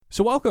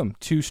So welcome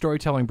to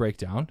Storytelling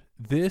Breakdown.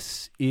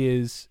 This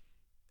is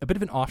a bit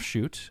of an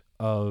offshoot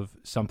of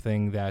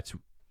something that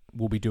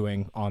we'll be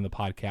doing on the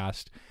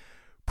podcast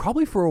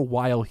probably for a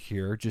while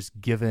here,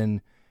 just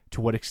given to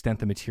what extent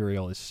the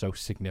material is so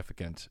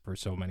significant for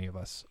so many of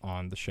us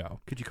on the show.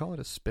 Could you call it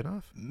a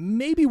spin-off?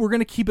 Maybe we're going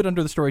to keep it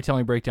under the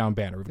Storytelling Breakdown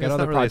banner. We've got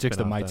other projects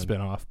that might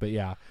spin off, but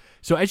yeah.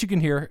 So as you can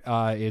hear,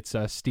 it's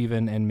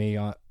Steven and me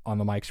on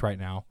the mics right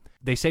now.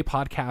 They say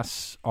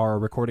podcasts are a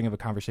recording of a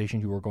conversation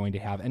you were going to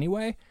have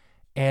anyway,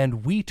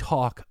 and we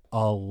talk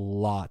a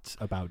lot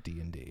about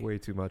D&D. Way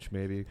too much,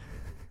 maybe.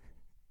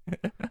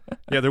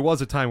 Yeah, there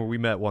was a time where we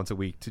met once a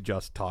week to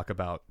just talk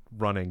about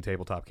running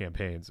tabletop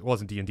campaigns. It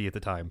wasn't D&D at the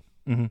time,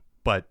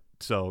 but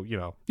so,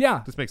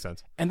 yeah, this makes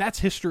sense. And that's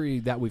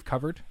history that we've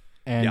covered,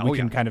 and we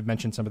can kind of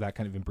mention some of that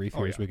kind of in brief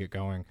here as we get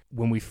going.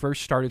 When we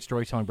first started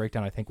Storytelling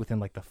Breakdown, I think within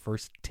like the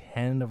first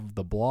 10 of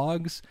the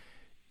blogs,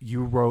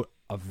 you wrote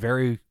a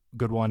very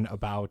good one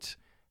about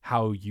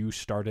how you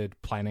started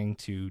planning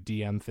to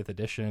DM 5th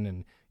edition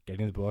and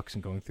getting the books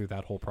and going through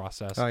that whole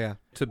process. Oh, yeah.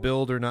 To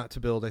build or not to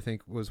build, I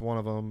think, was one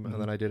of them. Mm-hmm.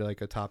 And then I did like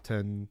a top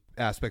 10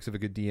 aspects of a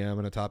good DM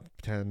and a top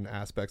 10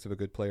 aspects of a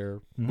good player,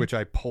 which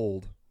I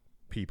polled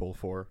people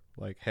for.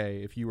 Like,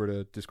 hey, if you were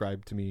to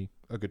describe to me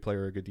a good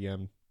player or a good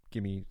DM,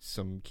 give me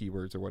some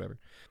keywords or whatever.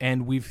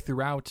 And we've,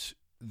 throughout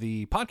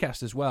the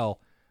podcast as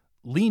well,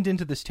 leaned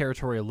into this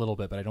territory a little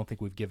bit, but I don't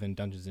think we've given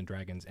Dungeons &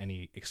 Dragons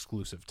any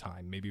exclusive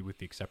time, maybe with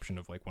the exception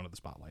of like one of the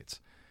spotlights.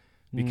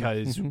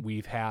 Because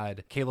we've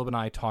had, Caleb and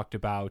I talked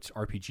about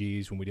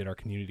RPGs when we did our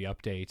community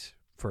update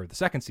for the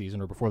second season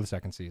or before the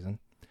second season.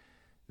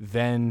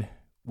 Then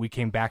we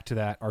came back to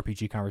that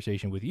RPG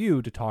conversation with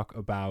you to talk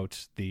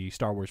about the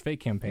Star Wars Fate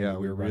campaign that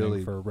we were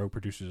running for Rogue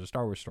Producers of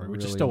Star Wars Story,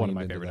 which is still one of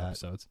my favorite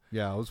episodes.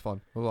 Yeah, it was fun.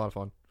 It was a lot of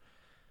fun.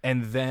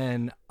 And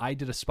then I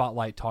did a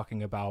spotlight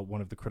talking about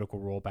one of the Critical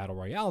Role Battle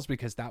Royales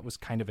because that was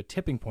kind of a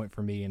tipping point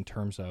for me in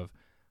terms of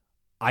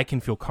I can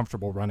feel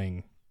comfortable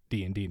running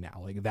D&D now.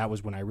 Like that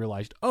was when I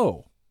realized,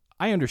 oh,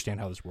 I understand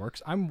how this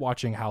works. I'm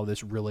watching how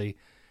this really,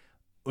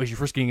 as you're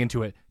first getting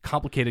into it,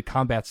 complicated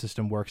combat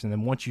system works. And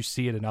then once you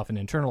see it enough and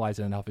internalize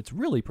it enough, it's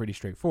really pretty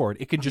straightforward.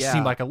 It can just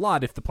seem like a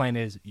lot if the plan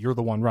is you're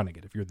the one running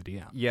it, if you're the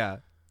DM. Yeah.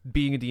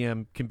 Being a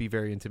DM can be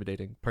very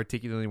intimidating,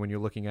 particularly when you're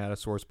looking at a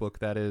source book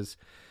that is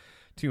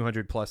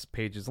 200 plus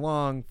pages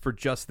long for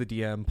just the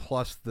DM,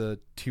 plus the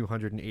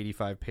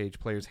 285 page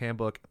player's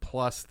handbook,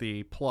 plus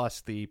the.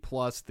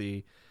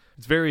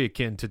 It's very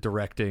akin to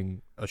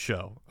directing a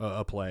show,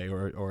 a play,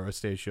 or a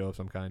stage show of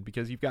some kind,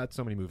 because you've got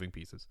so many moving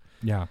pieces.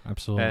 Yeah,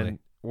 absolutely. And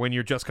when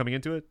you're just coming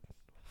into it,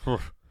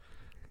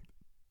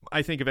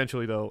 I think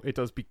eventually, though, it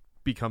does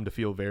become to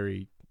feel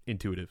very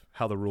intuitive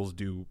how the rules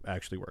do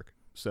actually work.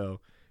 So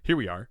here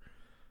we are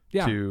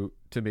to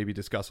maybe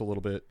discuss a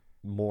little bit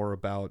more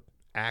about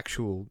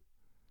actual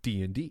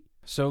D&D.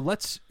 So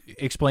let's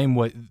explain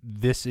what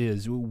this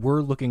is.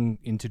 We're looking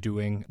into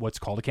doing what's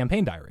called a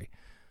campaign diary,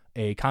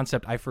 a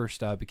concept I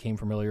first became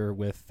familiar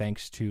with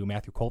thanks to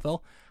Matthew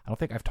Colville. I don't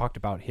think I've talked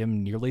about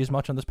him nearly as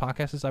much on this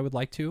podcast as I would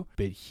like to,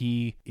 but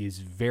he is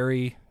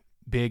very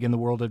big in the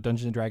world of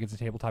Dungeons & Dragons and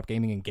tabletop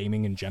gaming and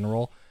gaming in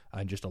general.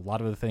 Just a lot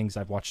of the things,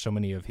 I've watched so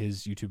many of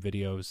his YouTube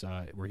videos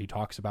where he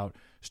talks about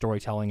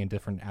storytelling in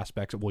different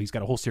aspects. Well, he's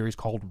got a whole series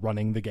called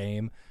Running the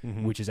Game,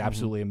 which is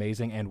absolutely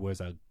amazing and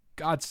was a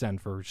godsend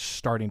for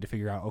starting to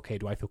figure out, okay,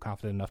 do I feel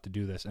confident enough to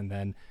do this? And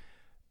then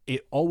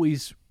it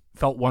always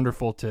felt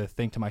wonderful to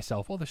think to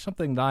myself, well, there's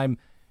something that I'm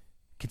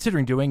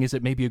considering doing. Is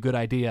it maybe a good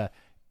idea?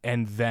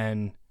 And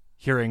then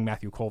hearing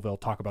Matthew Colville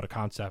talk about a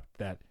concept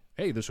that,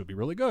 hey, this would be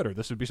really good, or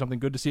this would be something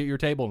good to see at your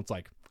table. And it's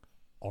like,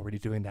 already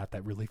doing that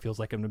really feels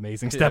like an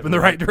amazing step in the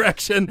right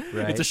direction.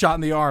 Right. It's a shot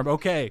in the arm.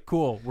 Okay,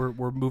 cool.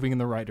 We're moving in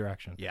the right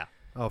direction. Yeah.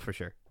 Oh, for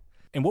sure.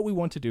 And what we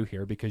want to do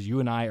here, because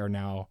you and I are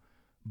now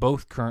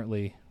both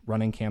currently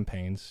running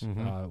campaigns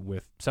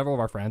with several of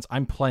our friends.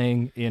 I'm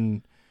playing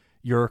in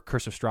your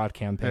Curse of Strahd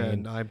campaign.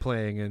 And I'm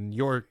playing in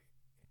your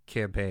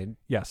campaign.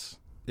 Yes.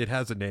 It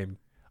has a name.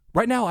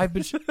 Right now, I've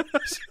been...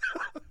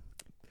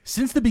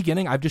 Since the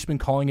beginning, I've just been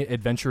calling it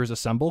Adventurers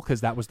Assemble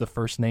because that was the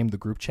first name the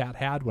group chat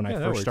had when I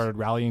first started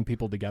rallying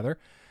people together.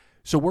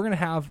 So we're going to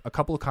have a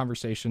couple of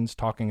conversations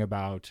talking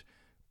about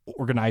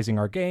organizing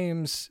our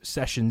games,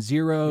 session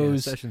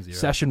zeros,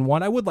 session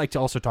one. I would like to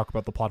also talk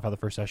about the plot of how the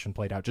first session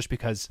played out, just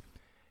because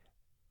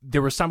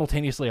there was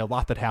simultaneously a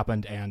lot that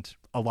happened and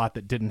a lot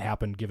that didn't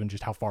happen given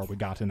just how far we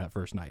got in that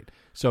first night.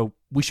 So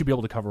we should be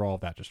able to cover all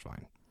of that just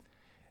fine.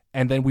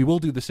 And then we will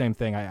do the same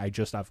thing. I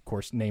just, of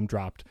course, name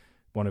dropped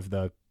one of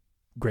the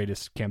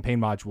greatest campaign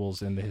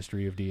modules in the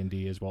history of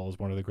D&D, as well as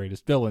one of the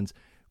greatest villains.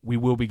 We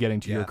will be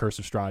getting to your Curse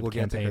of Strahd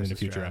campaign in a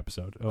future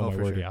episode. Oh, my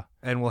word, yeah.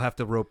 And we'll have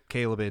to rope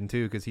Caleb in,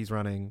 too, because he's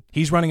running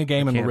a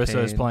game, and Larissa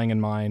is playing in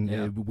mine.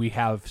 Yeah. We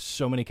have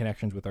so many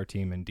connections with our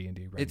team in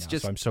D&D right now,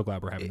 so I'm so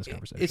glad we're having this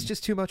conversation. It's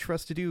just too much for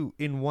us to do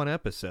in one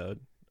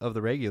episode of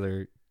the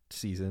regular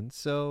season,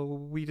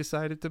 so we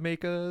decided to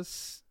make a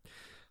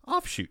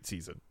offshoot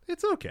season.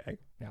 It's okay.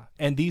 Yeah,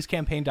 and these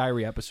campaign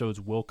diary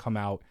episodes will come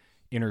out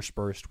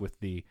interspersed with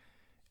the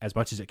as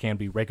much as it can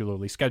be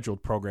regularly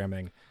scheduled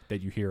programming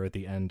that you hear at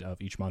the end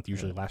of each month.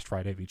 Usually last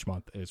Friday of each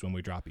month is when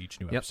we drop each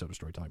new episode of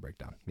Storytelling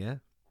Breakdown. Yeah.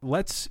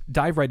 Let's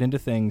dive right into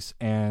things,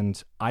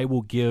 and I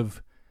will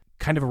give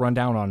kind of a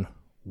rundown on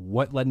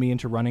what led me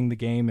into running the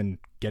game and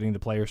getting the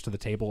players to the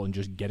table and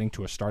just getting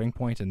to a starting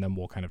point, and then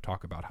we'll kind of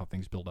talk about how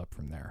things build up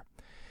from there.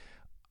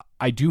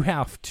 I do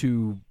have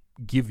to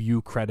give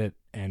you credit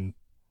and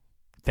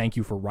thank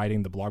you for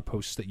writing the blog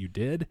posts that you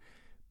did,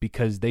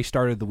 because they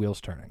started the wheels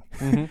turning.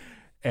 Mm-hmm.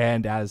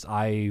 And as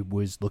I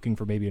was looking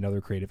for maybe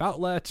another creative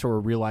outlet, or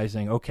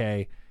realizing,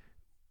 okay,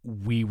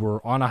 we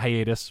were on a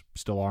hiatus,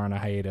 still are on a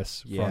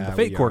hiatus from the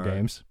Fate Core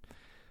games.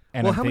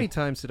 And well, how many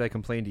times did I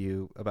complain to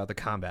you about the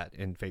combat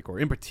in Fate Core,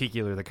 in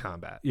particular the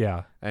combat?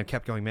 Yeah. And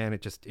kept going, man,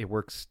 it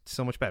works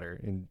so much better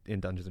in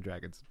Dungeons &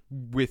 Dragons,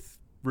 with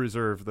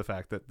reserve the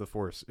fact that the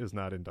Force is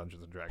not in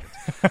Dungeons & Dragons.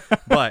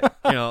 But,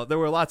 there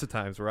were lots of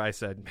times where I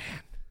said, man,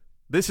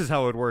 this is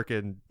how it would work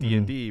in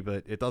D&D,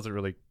 but it doesn't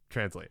really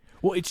translate.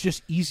 Well, it's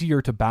just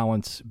easier to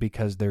balance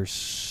because there's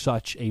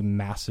such a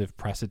massive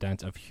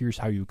precedent of here's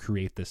how you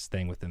create this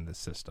thing within this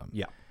system.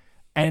 Yeah.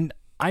 And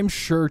I'm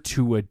sure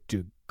to a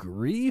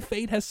degree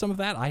Fate has some of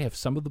that. I have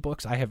some of the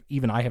books. I have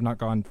not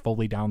gone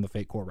fully down the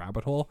Fate Core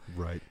rabbit hole.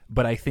 Right.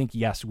 But I think,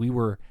 yes, we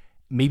were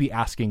maybe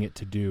asking it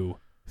to do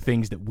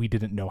things that we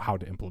didn't know how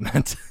to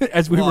implement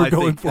as we were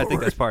going forward. I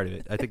think that's part of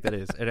it. I think that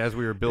is. And as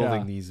we were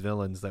building these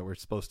villains that were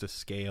supposed to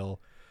scale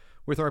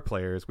with our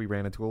players, we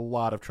ran into a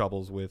lot of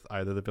troubles with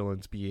either the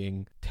villains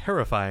being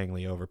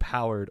terrifyingly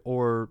overpowered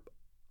or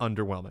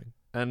underwhelming.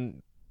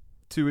 And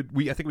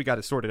I think we got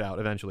it sorted out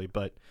eventually,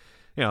 but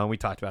and we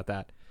talked about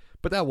that.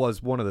 But that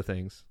was one of the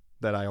things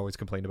that I always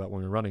complained about when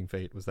we were running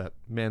Fate, was that,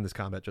 man, this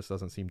combat just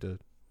doesn't seem to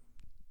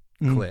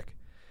click.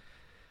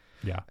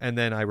 Yeah. And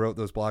then I wrote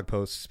those blog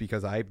posts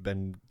because I've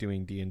been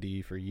doing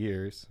D&D for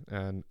years,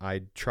 and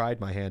I tried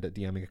my hand at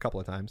DMing a couple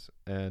of times,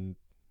 and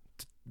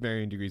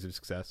varying degrees of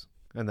success.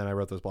 And then I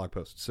wrote those blog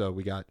posts. So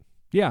we got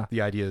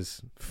the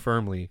ideas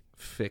firmly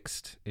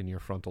fixed in your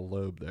frontal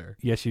lobe there.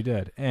 Yes, you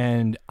did.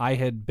 And I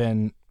had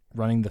been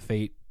running the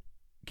Fate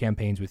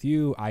campaigns with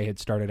you. I had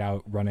started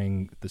out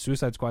running the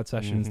Suicide Squad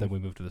sessions. Then we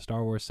moved to the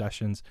Star Wars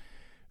sessions.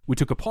 We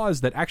took a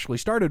pause that actually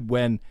started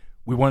when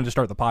we wanted to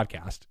start the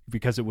podcast,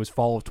 because it was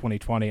fall of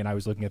 2020 and I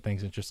was looking at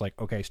things and it's just like,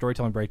 okay,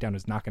 Storytelling Breakdown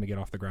is not going to get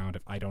off the ground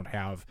if I don't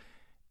have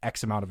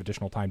X amount of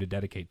additional time to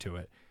dedicate to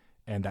it.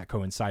 And that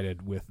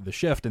coincided with the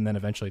shift. And then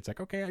eventually it's like,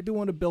 okay, I do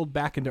want to build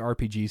back into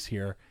RPGs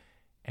here.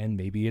 And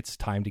maybe it's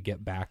time to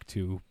get back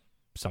to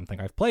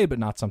something I've played, but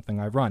not something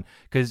I've run.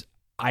 Because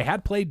I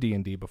had played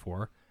D&D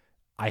before.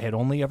 I had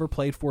only ever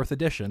played 4th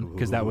edition,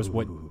 because that was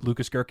what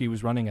Lucas Gerke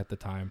was running at the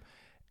time.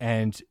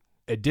 And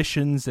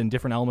editions and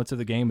different elements of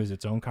the game is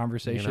its own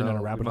conversation and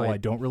a rabbit hole I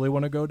don't really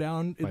want to go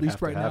down, at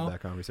least right now. Have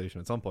that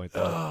conversation at some point.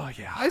 Oh,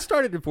 yeah. I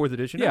started in 4th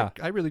edition. Yeah.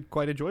 I really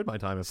quite enjoyed my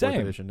time in 4th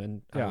edition,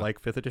 and I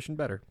like 5th edition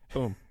better.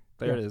 Boom.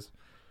 There it is.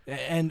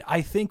 And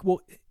I think,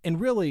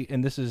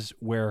 and this is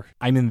where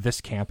I'm in this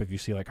camp, if you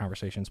see like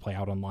conversations play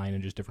out online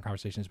and just different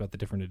conversations about the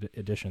different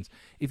editions.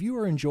 If you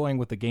are enjoying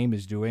what the game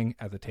is doing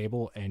at the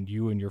table, and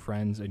you and your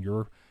friends and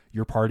your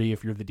party,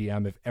 if you're the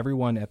DM, if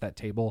everyone at that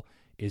table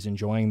is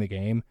enjoying the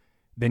game,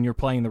 then you're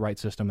playing the right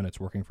system and it's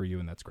working for you,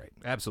 and that's great.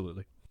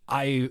 Absolutely.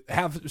 I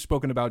have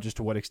spoken about just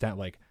to what extent,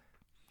 like,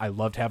 I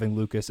loved having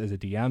Lucas as a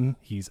DM.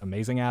 He's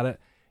amazing at it.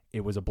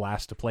 It was a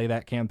blast to play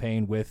that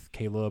campaign with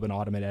Caleb and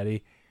Autumn and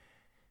Eddie.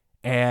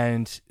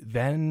 And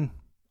then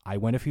I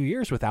went a few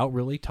years without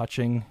really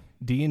touching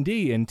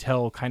D&D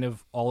until kind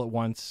of all at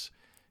once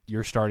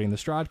you're starting the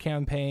Strahd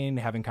campaign,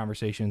 having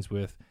conversations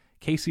with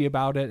Casey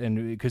about it.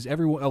 And because a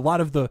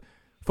lot of the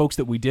folks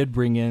that we did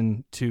bring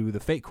in to the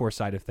Fate Core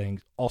side of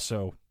things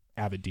also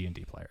avid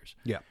D&D players.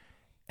 Yeah.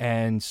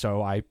 And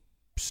so I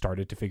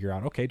started to figure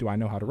out, okay, do I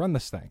know how to run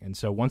this thing? And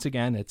so once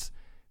again, it's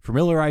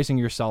familiarizing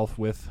yourself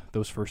with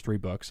those first 3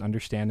 books,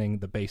 understanding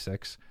the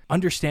basics,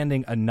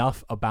 understanding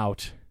enough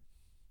about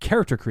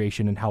character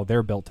creation and how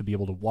they're built to be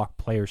able to walk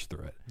players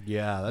through it.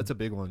 Yeah, that's a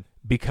big one.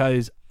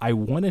 Because I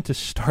wanted to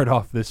start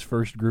off this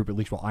first group, at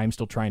least while I'm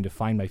still trying to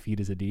find my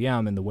feet as a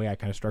DM, and the way I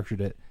kind of structured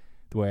it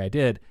the way I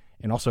did,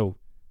 and also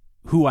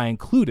who I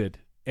included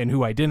and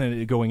who I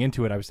didn't. Going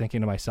into it, I was thinking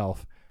to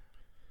myself,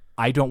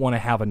 I don't want to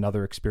have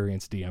another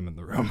experienced DM in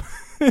the room.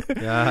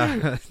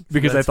 Yeah,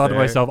 because I thought to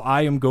myself,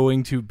 I am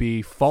going to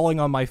be falling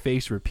on my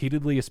face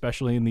repeatedly,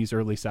 especially in these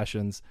early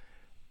sessions.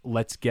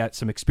 Let's get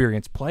some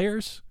experienced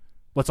players.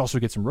 Let's also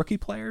get some rookie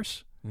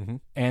players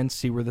and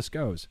see where this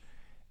goes.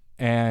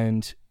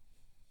 And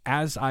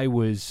as I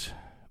was,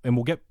 and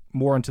we'll get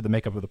more into the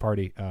makeup of the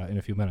party in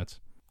a few minutes,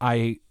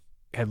 I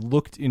had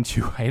looked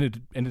into, I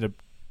ended up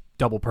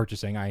double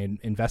purchasing. I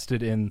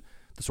invested in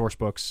the source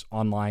books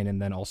online,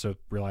 and then also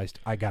realized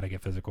I got to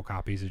get physical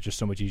copies. It's just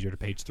so much easier to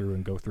page through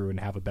and go through and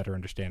have a better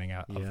understanding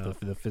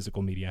of the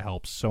physical media.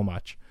 Helps so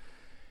much.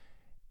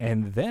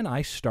 And then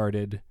I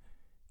started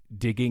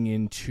digging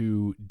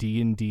into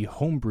D&D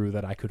homebrew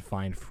that I could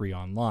find free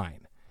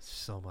online.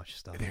 So much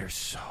stuff. There's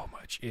so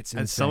much. It's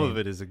and insane. Some of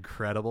it is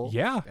incredible.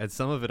 Yeah. And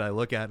some of it I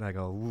look at and I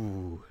go,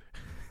 ooh.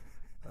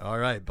 all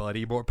right,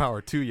 buddy, more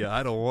power to you.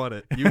 I don't want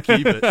it. You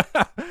keep it.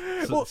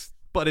 Well,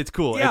 but it's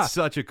cool. yeah. It's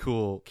such a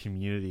cool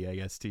community, I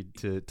guess, to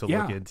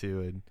Yeah. look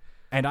into.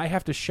 And I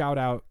have to shout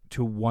out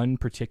to one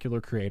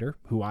particular creator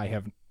who I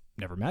have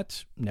never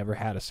met, never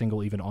had a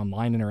single even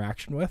online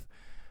interaction with,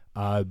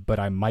 but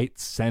I might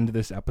send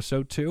this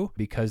episode to,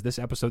 because this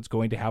episode's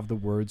going to have the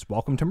words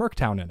 "Welcome to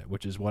Merktown" in it,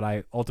 which is what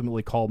I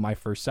ultimately called my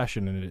first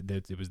session, and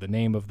it was the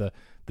name of the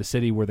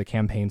city where the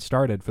campaign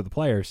started for the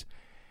players.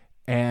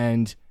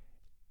 And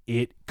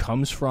it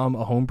comes from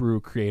a homebrew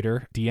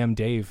creator, DM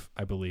Dave,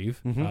 I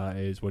believe,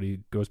 is what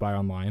he goes by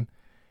online.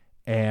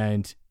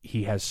 And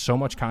he has so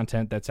much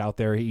content that's out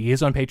there. He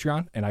is on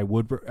Patreon, and I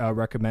would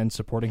recommend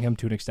supporting him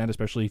to an extent,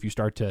 especially if you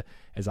start to,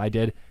 as I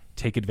did,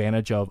 take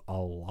advantage of a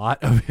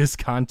lot of his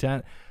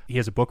content. He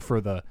has a book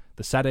for the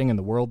setting and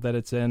the world that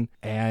it's in,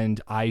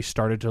 and I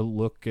started to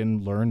look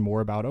and learn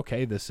more about,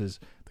 okay, this is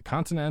the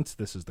continent,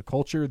 this is the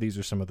culture, these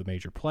are some of the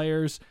major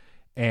players,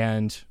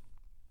 and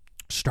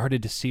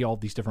started to see all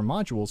these different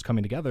modules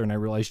coming together, and I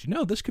realized,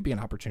 this could be an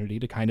opportunity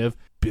to kind of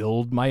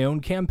build my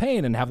own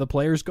campaign and have the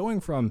players going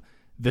from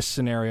this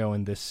scenario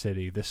in this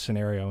city, this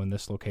scenario in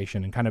this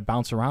location, and kind of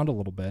bounce around a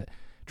little bit,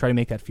 try to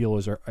make that feel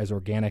as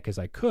organic as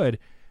I could,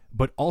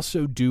 but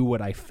also do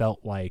what I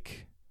felt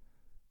like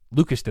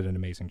Lucas did an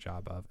amazing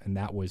job of, and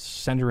that was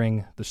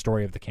centering the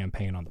story of the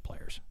campaign on the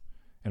players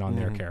and on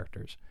their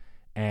characters.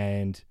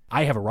 And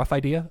I have a rough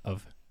idea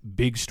of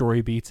big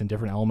story beats and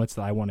different elements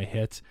that I want to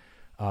hit,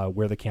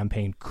 where the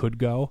campaign could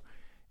go,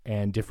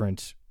 and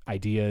different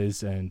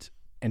ideas and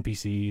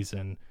NPCs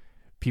and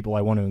people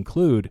I want to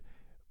include.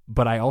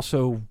 But I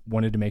also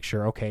wanted to make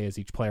sure, okay, as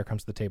each player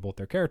comes to the table with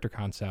their character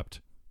concept,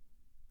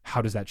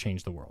 how does that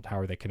change the world? How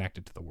are they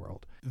connected to the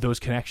world? Those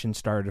connections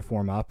started to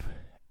form up,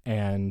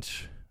 and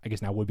I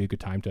guess now would be a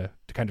good time to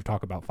kind of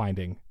talk about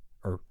finding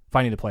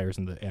the players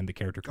and the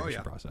character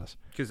creation process.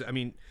 Because, I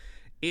mean,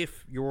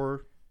 if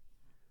you're,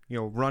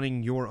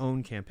 running your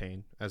own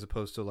campaign as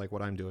opposed to like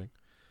what I'm doing,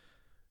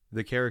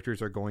 the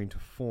characters are going to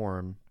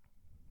form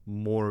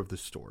more of the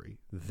story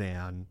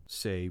than,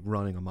 say,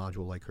 running a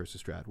module like Curse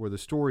of Strahd, where the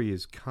story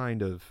is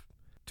kind of,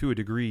 to a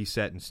degree,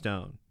 set in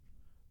stone,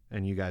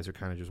 and you guys are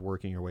kind of just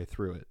working your way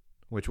through it,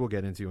 which we'll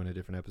get into in a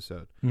different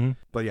episode.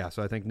 But yeah,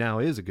 so I think now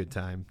is a good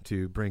time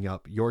to bring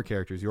up your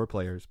characters, your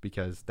players,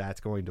 because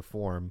that's going to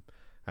form,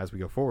 as we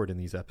go forward in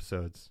these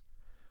episodes,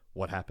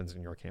 what happens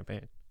in your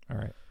campaign. All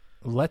right.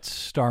 Let's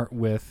start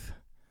with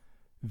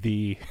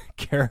the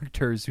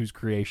characters whose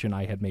creation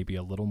I had maybe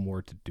a little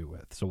more to do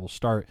with. So we'll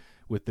start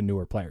with the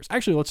newer players.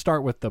 Actually, let's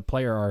start with the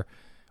player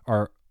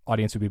our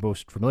audience would be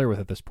most familiar with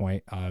at this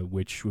point,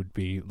 which would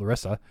be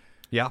Larissa.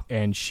 Yeah.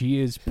 And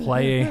she is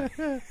playing...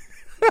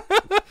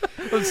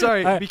 I'm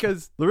sorry,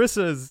 because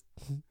Larissa is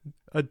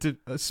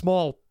a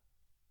small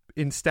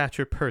in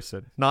stature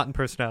person, not in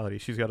personality.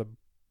 She's got a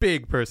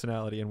big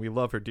personality, and we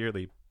love her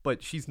dearly,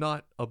 but she's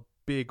not a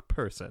big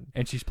person.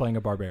 And she's playing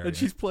a barbarian. And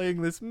she's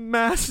playing this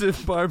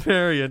massive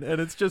barbarian, and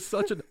it's just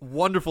such a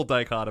wonderful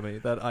dichotomy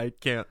that I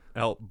can't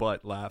help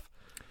but laugh.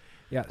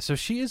 Yeah, so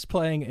she is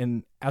playing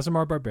an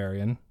Aasimar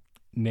barbarian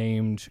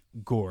named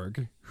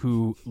Gorg,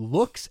 who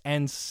looks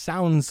and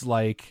sounds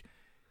like...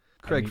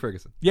 Craig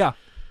Ferguson. Yeah,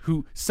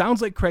 who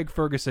sounds like Craig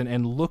Ferguson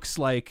and looks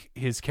like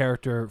his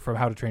character from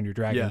How to Train Your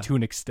Dragon to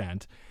an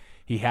extent.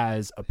 He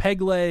has a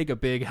peg leg, a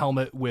big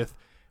helmet with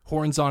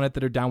horns on it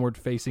that are downward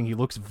facing. He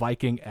looks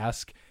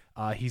Viking-esque.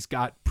 He's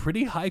got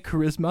pretty high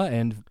charisma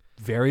and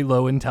very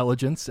low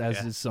intelligence,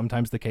 as is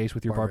sometimes the case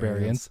with your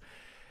barbarians.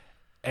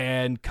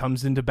 And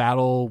comes into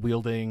battle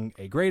wielding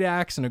a great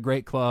axe and a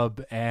great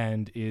club,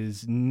 and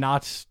is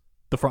not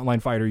the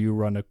frontline fighter you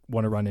want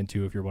to run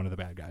into if you're one of the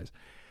bad guys.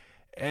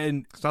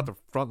 And it's not the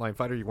frontline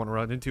fighter you want to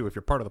run into if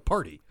you're part of the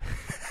party.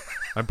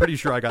 I'm pretty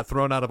sure I got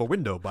thrown out of a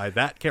window by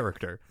that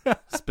character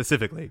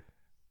specifically.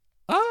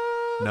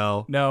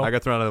 No. I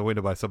got thrown out of the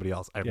window by somebody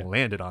else. I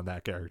landed on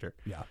that character.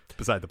 Yeah.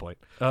 Beside the point.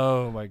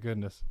 Oh, my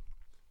goodness.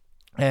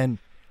 And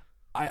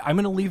I'm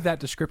going to leave that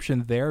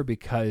description there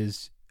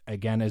because,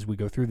 again, as we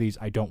go through these,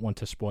 I don't want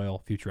to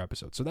spoil future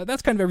episodes. So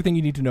that's kind of everything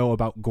you need to know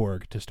about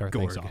Gorg to start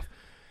things off.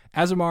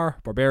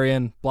 Aasimar,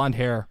 barbarian, blonde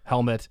hair,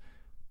 helmet,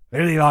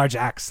 really large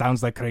axe.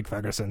 Sounds like Craig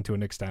Ferguson to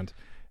an extent.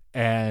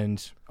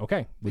 And,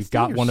 okay, we've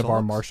got one of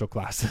our martial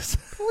classes.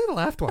 Only the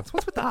left ones.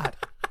 What's with that?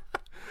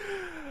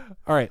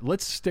 All right,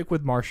 let's stick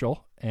with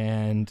Marshall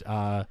and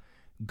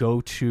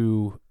go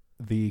to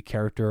the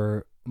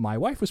character my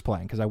wife was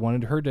playing, because I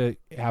wanted her to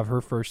have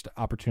her first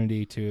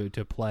opportunity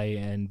to play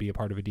and be a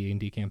part of a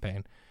D&D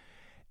campaign.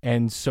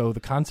 And so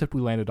the concept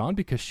we landed on,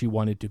 because she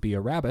wanted to be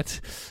a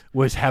rabbit,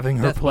 was having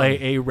her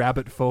play a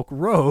rabbit folk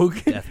rogue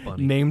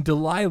named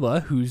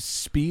Delilah, whose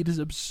speed is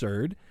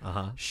absurd.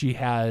 She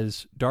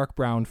has dark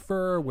brown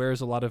fur,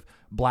 wears a lot of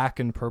black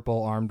and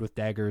purple, armed with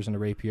daggers and a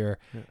rapier.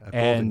 A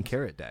golden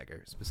carrot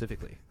dagger,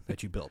 specifically,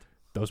 that you built.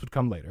 Those would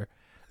come later.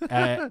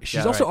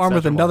 She's also armed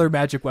with another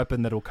magic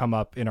weapon that will come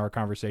up in our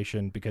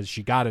conversation, because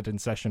she got it in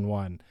session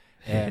 1.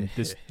 And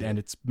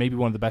it's maybe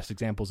one of the best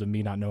examples of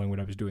me not knowing what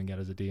I was doing yet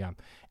as a DM.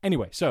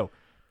 Anyway, so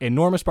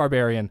enormous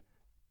barbarian,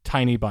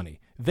 tiny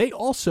bunny. they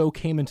also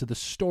came into the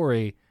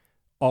story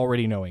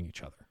already knowing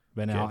each other.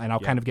 But now, and I'll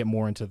kind of get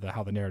more into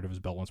how the narrative is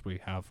built once we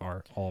have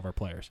all of our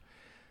players.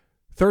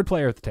 Third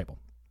player at the table,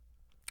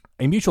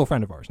 a mutual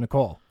friend of ours,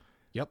 Nicole.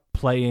 Yep.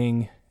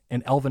 Playing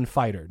an elven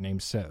fighter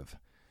named Civ.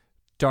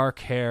 Dark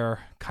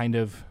hair, kind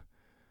of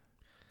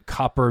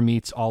copper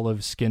meets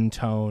olive skin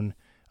tone.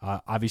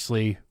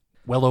 Obviously,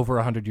 well over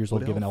 100 years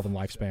old, given elven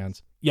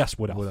lifespans. Yes,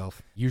 Wood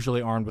Elf.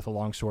 Usually armed with a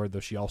long sword, though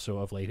she also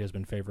of late has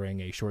been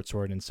favoring a short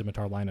sword and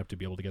scimitar lineup to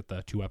be able to get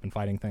the two-weapon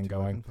fighting thing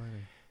going.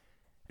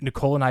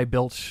 Nicole and I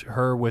built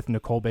her with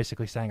Nicole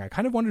basically saying, I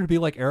kind of wanted to be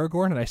like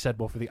Aragorn, and I said,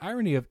 well, for the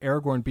irony of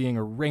Aragorn being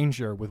a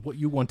ranger with what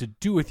you want to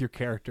do with your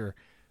character,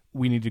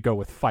 we need to go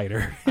with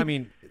fighter. I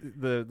mean,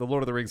 the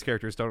Lord of the Rings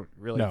characters don't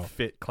really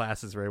fit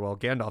classes very well.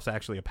 Gandalf's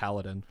actually a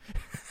paladin.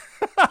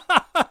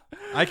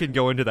 I can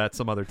go into that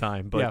some other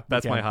time, but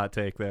that's my hot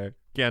take there.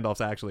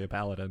 Gandalf's actually a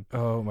paladin.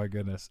 Oh, my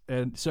goodness.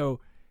 And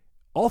so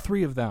all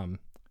three of them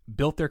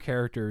built their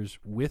characters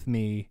with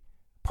me,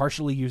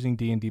 partially using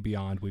D&D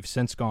Beyond. We've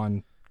since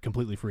gone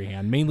completely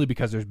freehand, mainly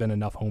because there's been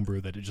enough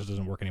homebrew that it just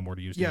doesn't work anymore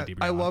to use D&D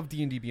Beyond. I love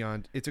D&D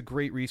Beyond. It's a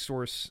great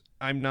resource.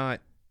 I'm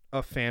not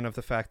a fan of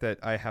the fact that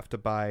I have to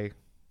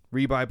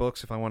rebuy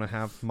books if I want to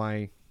have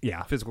my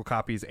physical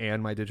copies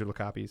and my digital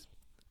copies.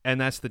 And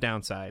that's the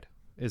downside,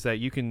 is that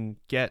you can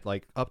get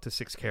like up to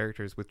 6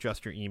 characters with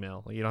just your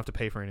email. You don't have to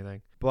pay for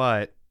anything.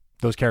 But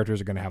those characters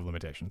are going to have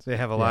limitations. They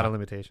have a lot of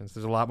limitations.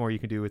 There's a lot more you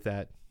can do with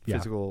that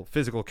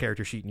physical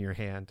character sheet in your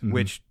hand,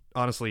 which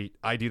honestly,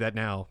 I do that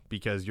now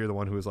because you're the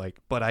one who is like,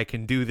 but I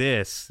can do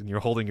this. And you're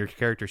holding your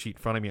character sheet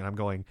in front of me and I'm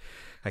going,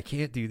 I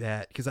can't do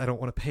that because I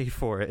don't want to pay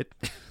for it.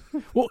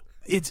 Well,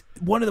 it's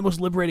one of the most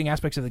liberating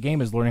aspects of the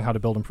game is learning how to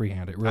build them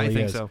freehand. It really is. I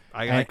think so.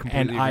 I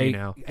completely agree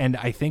now. And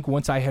I think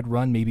once I had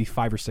run maybe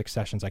 5 or 6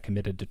 sessions, I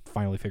committed to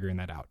finally figuring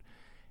that out.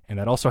 And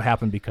that also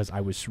happened because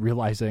I was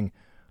realizing,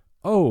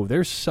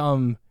 there's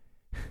some...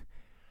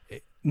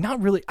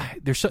 Not really.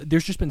 There's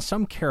just been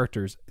some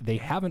characters, they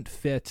haven't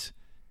fit...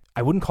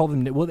 I wouldn't call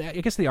them... Well, I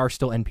guess they are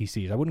still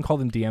NPCs. I wouldn't call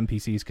them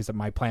DMPCs because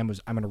my plan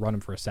was I'm going to run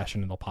them for a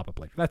session and they'll pop up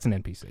later. That's an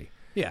NPC.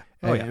 Yeah.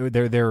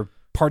 They're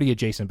party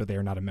adjacent, but they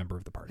are not a member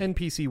of the party.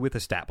 NPC with a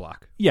stat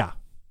block. Yeah.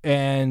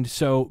 And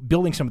so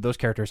building some of those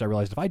characters, I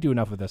realized if I do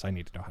enough of this, I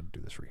need to know how to do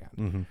this freehand.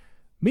 Mm-hmm.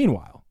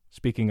 Meanwhile,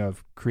 speaking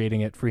of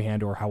creating it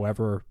freehand or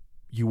however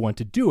you want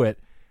to do it,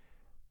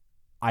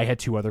 I had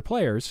 2 other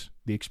players,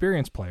 the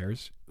experienced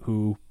players,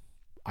 who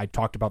I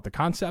talked about the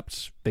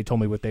concepts. They told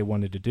me what they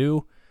wanted to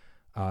do.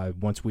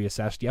 Once we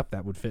assessed,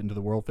 that would fit into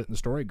the world, fit in the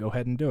story, go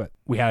ahead and do it.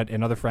 We had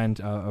another friend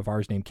of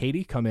ours named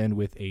Katie come in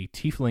with a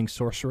tiefling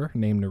sorcerer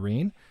named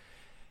Noreen.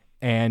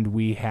 And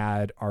we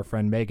had our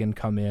friend Megan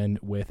come in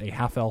with a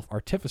half-elf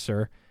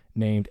artificer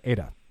named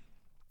Ada.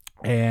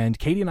 And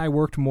Katie and I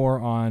worked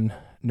more on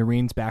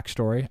Noreen's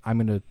backstory. I'm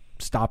going to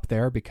stop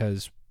there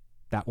because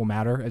that will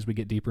matter as we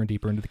get deeper and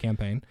deeper into the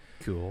campaign.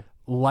 Cool.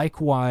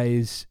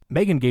 Likewise,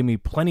 Megan gave me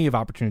plenty of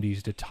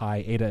opportunities to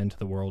tie Ada into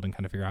the world and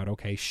kind of figure out,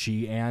 okay,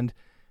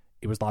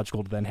 it was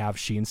logical to then have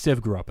she and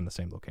Civ grew up in the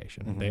same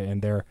location. Mm-hmm.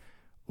 They're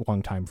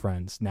longtime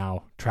friends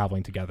now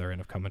traveling together and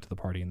have come into the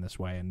party in this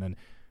way. And then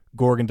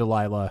Gorg and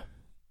Delilah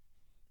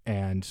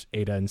and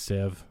Ada and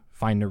Civ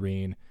find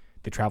Noreen.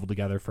 They travel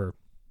together for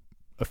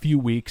a few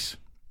weeks,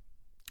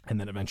 and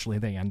then eventually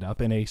they end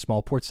up in a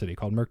small port city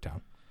called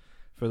Merktown.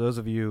 For those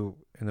of you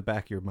in the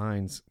back of your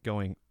minds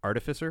going,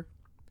 Artificer,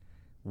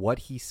 what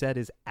he said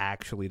is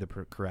actually the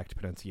correct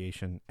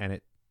pronunciation, and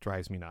it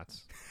drives me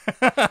nuts.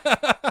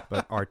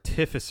 But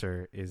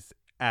Artificer is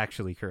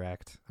actually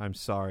correct. I'm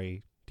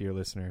sorry, dear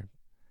listener.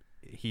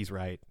 He's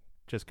right.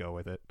 Just go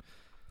with it.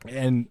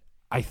 And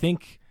I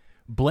think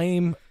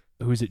blame...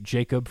 Who's it?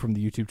 Jacob from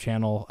the YouTube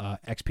channel,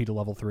 XP to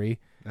Level 3.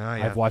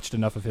 I've watched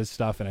enough of his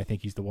stuff, and I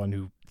think he's the one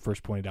who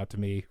first pointed out to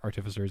me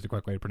Artificer is the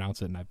correct way to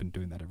pronounce it, and I've been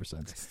doing that ever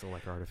since. I still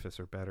like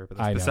Artificer better, but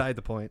that's beside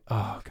the point.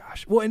 Oh,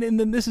 gosh. Well, and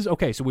then this is...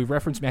 Okay, so we've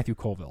referenced Matthew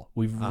Colville.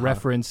 We've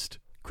referenced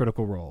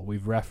Critical Role.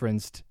 We've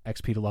referenced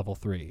XP to Level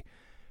 3.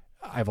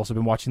 I've also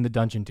been watching the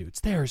Dungeon Dudes.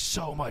 There's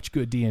so much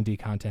good D&D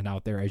content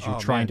out there as you're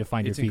trying to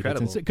find your feet.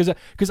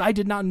 Because I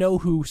did not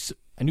know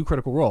I knew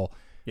Critical Role,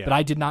 but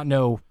I did not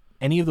know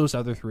any of those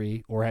other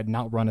 3 or had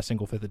not run a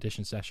single 5th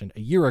edition session a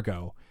year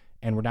ago,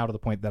 and we're now to the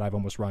point that I've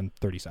almost run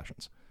 30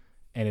 sessions,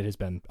 and it has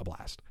been a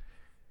blast.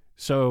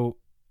 So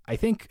I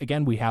think,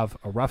 again, we have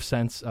a rough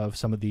sense of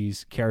some of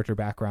these character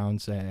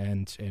backgrounds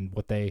and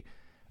what they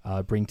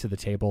bring to the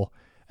table.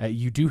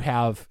 You do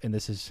have, and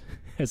this is,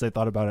 as I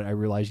thought about it, I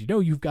realized,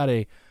 you've got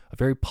a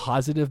very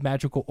positive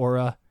magical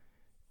aura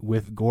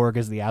with Gorg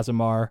as the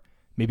Aasimar,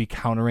 maybe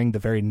countering the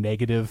very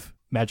negative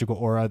magical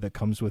aura that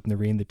comes with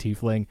Noreen the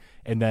Tiefling,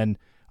 and then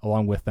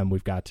along with them,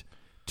 we've got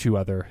 2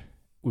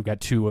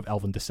 of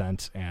Elven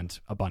descent and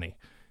a bunny.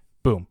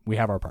 Boom, we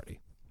have our party.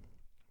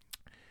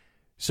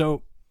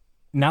 So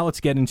now let's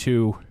get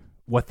into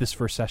what this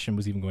first session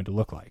was even going to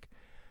look like.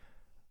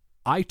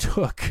 I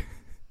took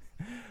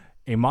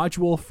a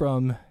module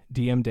from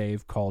DM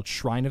Dave called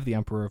Shrine of the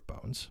Emperor of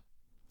Bones.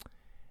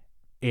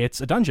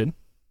 It's a dungeon.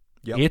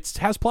 Yep. It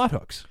has plot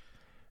hooks.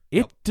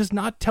 It does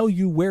not tell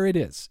you where it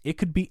is. It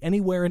could be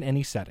anywhere in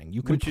any setting.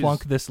 You can Which is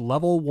plunk this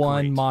level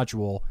 1 great.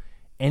 module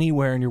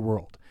anywhere in your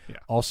world. Yeah.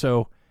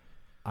 Also,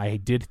 I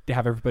did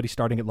have everybody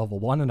starting at level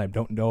 1, and I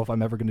don't know if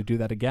I'm ever going to do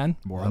that again.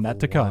 More on that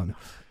to Level come. 1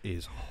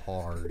 is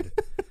hard.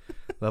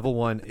 Level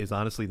 1 is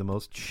honestly the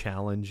most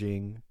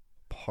challenging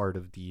part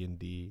of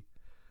D&D.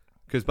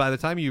 Because by the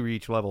time you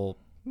reach level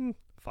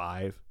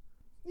 5,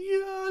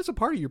 yeah, as a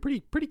party, you're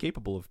pretty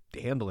capable of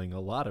handling a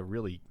lot of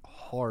really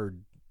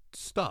hard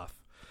stuff.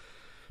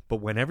 But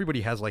when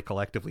everybody has like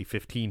collectively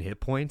 15 hit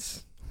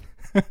points,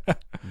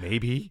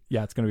 maybe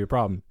Yeah, it's going to be a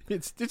problem.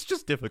 it's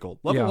just difficult.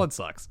 Level Yeah. 1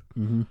 sucks.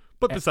 Mm-hmm.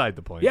 But beside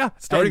the point. Yeah,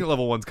 Starting and- at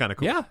level 1's kind of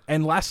cool. Yeah,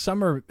 and last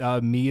summer,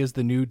 me as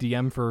the new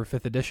DM for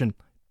 5th edition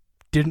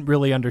didn't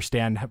really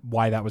understand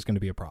why that was going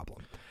to be a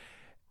problem.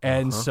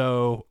 And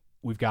so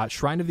we've got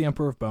Shrine of the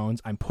Emperor of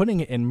Bones. I'm putting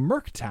it in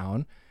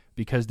Merktown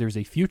because there's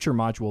a future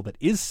module that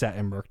is set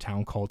in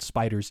Merktown called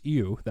Spider's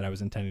Ewe that I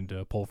was intending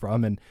to pull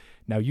from. And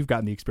now you've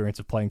gotten the experience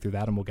of playing through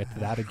that, and we'll get to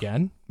that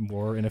again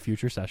more in a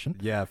future session.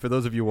 Yeah, for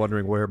those of you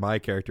wondering where my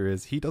character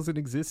is, he doesn't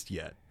exist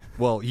yet.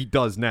 Well, he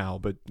does now,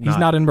 but He's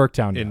not in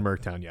Merktown in yet.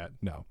 Merktown yet.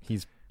 No.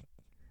 He's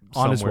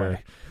On his somewhere-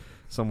 way.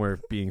 Somewhere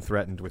being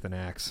threatened with an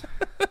axe.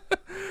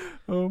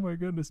 Oh my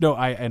goodness. No,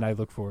 I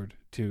look forward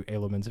to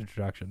Elomin's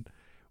introduction.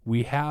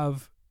 We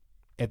have,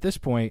 at this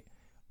point,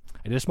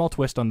 I did a small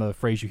twist on the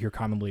phrase you hear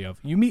commonly of,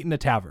 you meet in a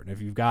tavern.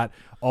 If you've got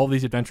all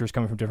these adventurers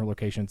coming from different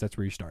locations, that's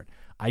where you start.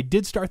 I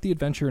did start the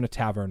adventure in a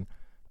tavern,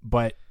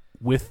 but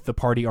with the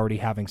party already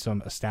having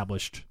some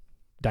established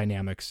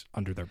dynamics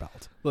under their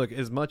belt. Look,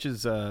 as much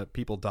as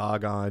people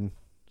dog on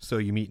So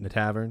You Meet in a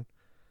Tavern,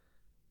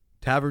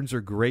 taverns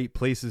are great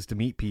places to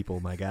meet people,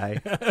 my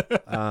guy.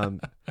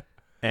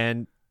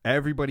 And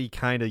everybody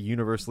kind of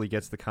universally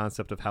gets the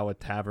concept of how a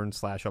tavern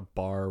 / a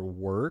bar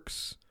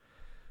works.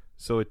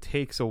 So it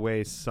takes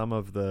away some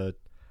of the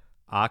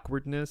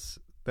awkwardness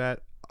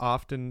that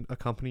often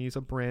accompanies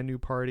a brand new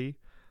party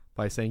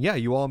by saying, yeah,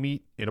 you all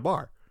meet in a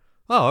bar.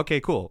 Oh, okay,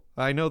 cool.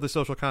 I know the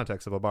social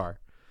context of a bar.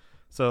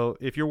 So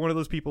if you're one of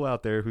those people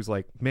out there who's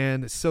like,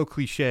 man, it's so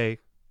cliche,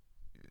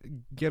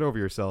 get over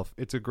yourself.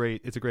 It's a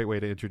great way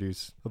to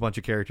introduce a bunch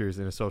of characters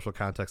in a social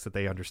context that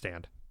they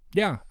understand.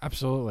 Yeah,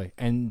 absolutely.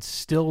 And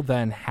still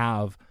then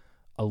have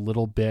a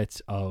little bit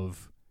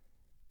of,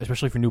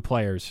 especially for new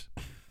players,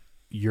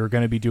 you're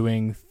going to be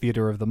doing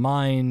theater of the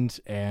mind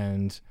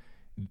and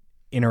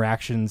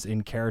interactions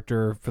in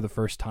character for the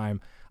first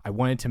time. I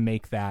wanted to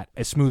make that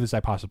as smooth as I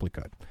possibly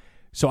could.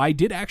 So I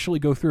did actually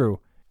go through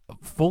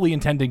fully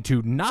intending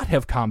to not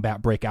have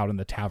combat break out in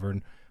the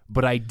tavern,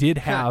 but I did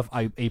have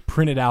a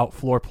printed out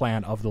floor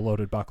plan of the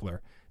Loaded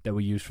Buckler that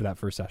we used for that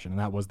first session, and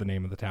that was the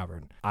name of the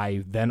tavern.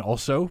 I then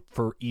also,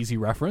 for easy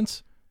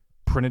reference,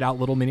 printed out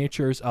little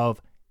miniatures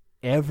of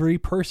every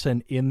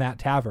person in that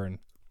tavern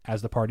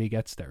as the party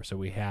gets there. So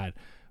we had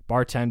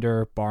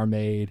bartender,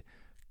 barmaid,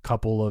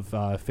 couple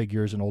of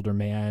figures, an older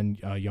man,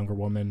 a younger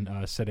woman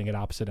sitting at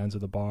opposite ends of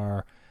the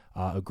bar,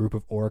 a group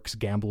of orcs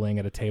gambling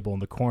at a table in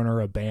the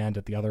corner, a band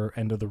at the other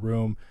end of the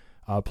room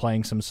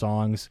playing some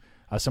songs,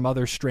 some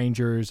other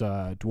strangers,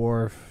 a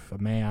dwarf, a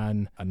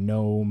man, a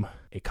gnome,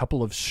 a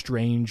couple of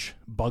strange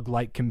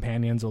bug-like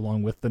companions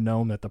along with the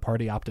gnome that the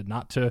party opted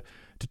not to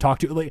talk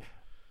to. Like,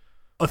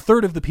 a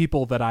third of the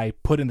people that I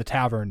put in the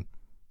tavern,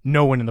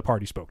 no one in the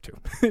party spoke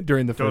to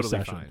during the first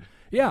Totally session. fine.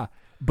 Yeah,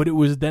 but it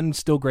was then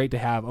still great to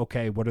have,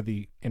 okay, what are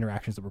the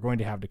interactions that we're going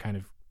to have to kind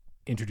of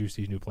introduce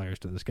these new players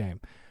to this game?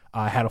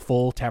 I had a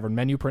full tavern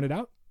menu printed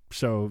out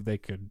so they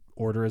could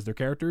order as their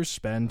characters,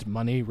 spend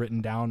money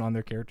written down on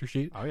their character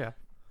sheet, Oh, yeah.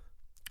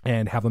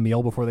 and have a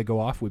meal before they go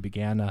off. We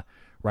began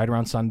right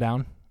around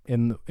sundown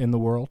in the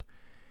world.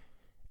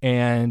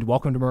 And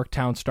Welcome to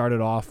Merktown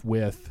started off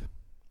with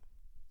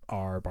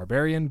our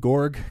barbarian,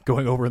 Gorg,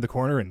 going over in the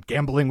corner and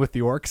gambling with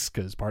the orcs,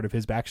 because part of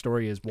his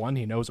backstory is, one,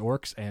 he knows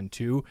orcs, and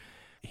two,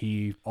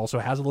 he also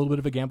has a little bit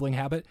of a gambling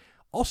habit.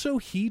 Also,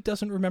 he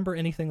doesn't remember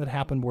anything that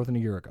happened more than a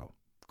year ago.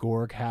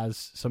 Gorg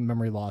has some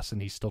memory loss,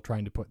 and he's still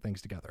trying to put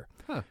things together.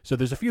 Huh. So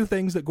there's a few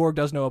things that Gorg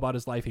does know about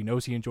his life. He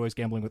knows he enjoys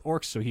gambling with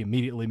orcs, so he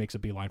immediately makes a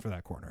beeline for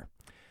that corner.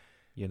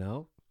 You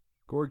know,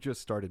 Gorg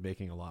just started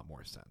making a lot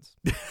more sense.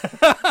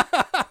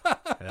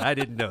 And I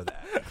didn't know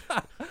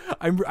that.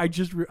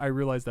 I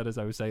realized that as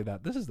I was saying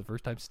that. This is the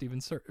first time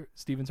Steven's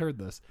heard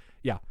this.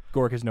 Yeah,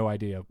 Gorg has no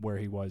idea where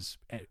he was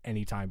at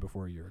any time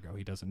before a year ago.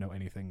 He doesn't know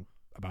anything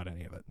about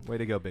any of it. Way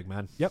to go, big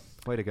man. Yep.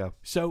 Way to go.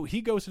 So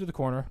he goes into the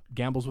corner,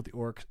 gambles with the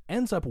orcs,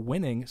 ends up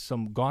winning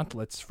some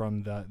gauntlets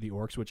from the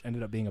orcs, which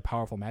ended up being a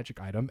powerful magic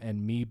item,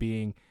 and me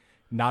being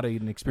not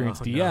an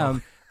experienced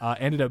DM,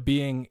 ended up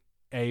being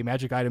a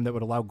magic item that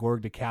would allow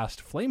Gorg to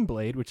cast Flame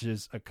Blade, which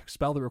is a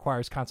spell that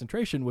requires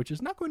concentration, which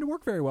is not going to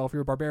work very well if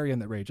you're a barbarian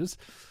that rages.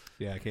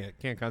 Yeah, I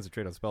can't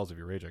concentrate on spells if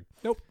you're raging.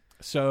 Nope.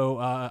 So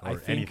Or I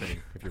think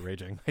anything if you're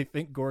raging. I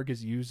think Gorg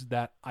has used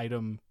that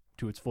item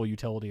to its full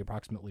utility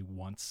approximately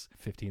once,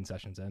 15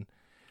 sessions in.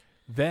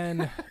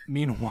 Then,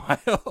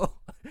 meanwhile,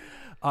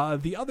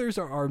 the others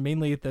are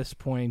mainly at this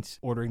point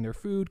ordering their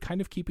food,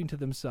 kind of keeping to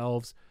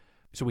themselves.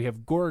 So we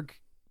have Gorg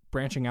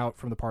branching out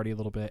from the party a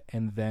little bit,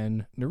 and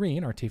then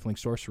Noreen, our tiefling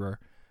sorcerer,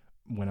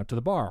 went up to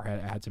the bar,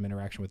 had some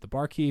interaction with the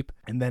barkeep,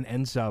 and then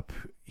ends up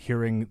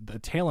hearing the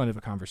tail end of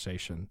a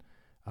conversation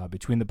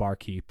between the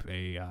barkeep,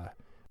 a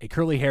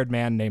curly-haired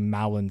man named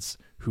Malins,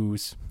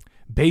 who's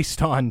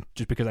based on,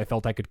 just because I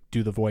felt I could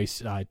do the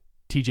voice,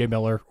 T.J.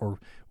 Miller, or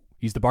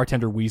he's the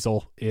bartender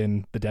Weasel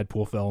in the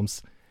Deadpool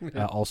films,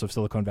 also of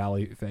Silicon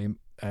Valley fame.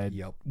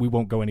 We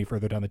won't go any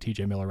further down the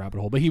T.J. Miller rabbit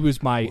hole, but he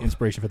was my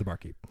inspiration for the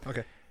barkeep.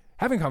 Okay.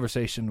 Having a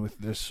conversation with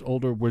this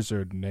older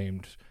wizard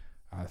named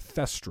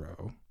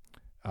Thestro,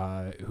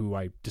 who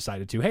I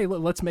decided to, hey,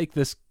 let's make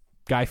this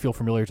guy feel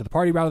familiar to the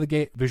party right out of the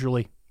gate.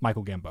 Visually,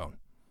 Michael Gambone.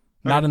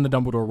 Not in the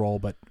Dumbledore role,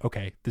 but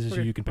okay, this is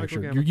who you can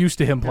picture. You're used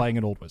to him playing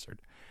an old wizard.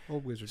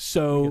 Old wizard.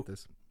 So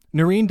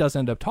Noreen does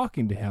end up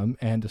talking to him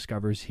and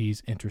discovers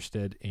he's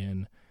interested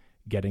in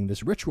getting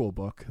this ritual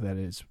book that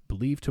is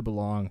believed to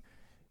belong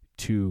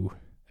to,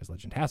 as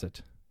legend has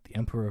it, the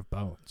Emperor of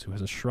Bones, who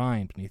has a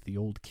shrine beneath the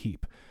old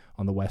keep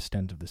on the west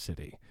end of the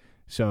city.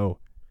 So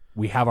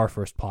we have our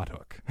first plot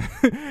hook.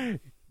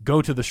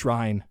 Go to the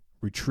shrine,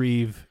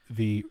 retrieve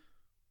the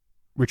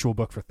ritual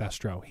book for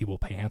Thestro. He will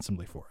pay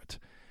handsomely for it.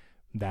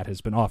 That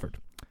has been offered.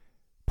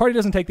 Party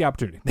doesn't take the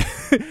opportunity.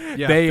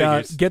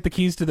 They get the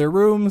keys to their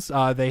rooms.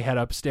 They head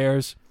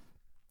upstairs.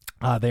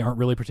 They aren't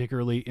really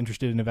particularly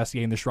interested in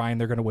investigating the shrine.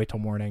 They're going to wait till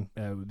morning.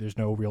 There's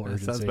no real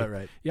urgency. Sounds about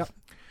right. Yep.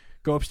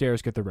 Go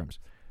upstairs, get their rooms.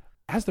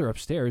 As they're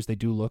upstairs, they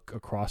do look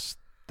across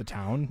the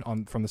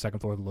town from the second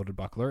floor of the Loaded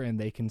Buckler, and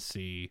they can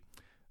see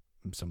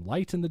some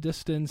light in the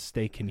distance.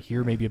 They can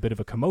hear maybe a bit of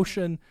a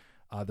commotion.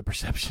 The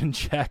perception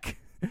check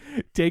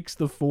takes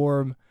the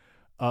form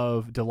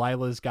of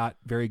Delilah's got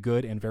very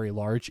good and very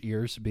large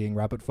ears, being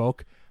rabbit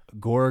folk.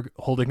 Gorg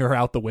holding her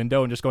out the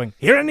window and just going,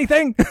 hear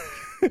anything?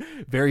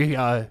 Very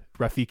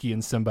Rafiki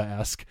and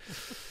Simba-esque.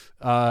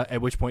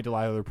 At which point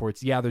Delilah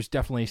reports, yeah, there's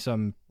definitely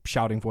some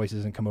shouting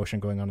voices and commotion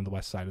going on the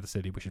west side of the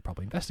city. We should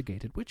probably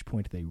investigate. At which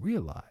point they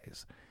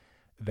realize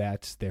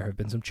that there have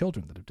been some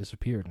children that have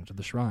disappeared into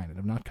the shrine and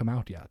have not come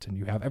out yet. And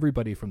you have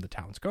everybody from the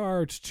town's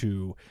guard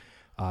to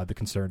the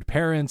concerned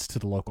parents to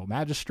the local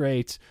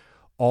magistrate,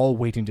 all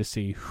waiting to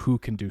see who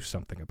can do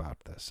something about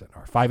this. And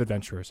our 5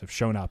 adventurers have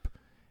shown up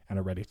and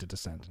are ready to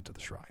descend into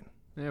the shrine.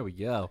 There we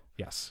go.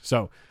 Yes.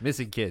 So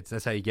missing kids.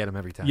 That's how you get them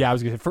every time. Yeah, I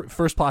was going to say,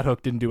 first plot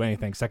hook didn't do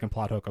anything. Second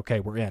plot hook, okay,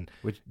 we're in.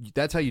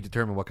 That's how you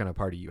determine what kind of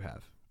party you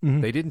have.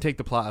 Mm-hmm. They didn't take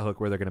the plot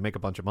hook where they're going to make a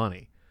bunch of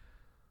money.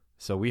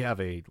 So we have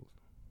a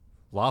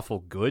lawful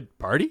good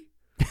party?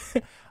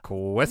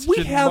 Question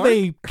We have mark?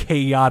 a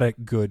chaotic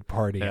good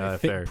party. Yeah, I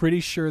think fair.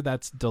 pretty sure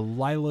that's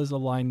Delilah's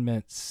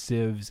alignment,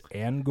 Civ's,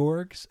 and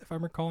Gorg's, if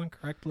I'm recalling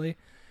correctly.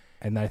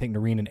 And then I think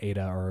Noreen and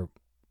Ada are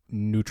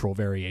neutral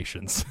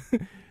variations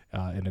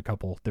in a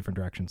couple different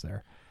directions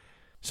there.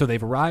 So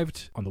they've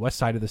arrived on the west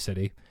side of the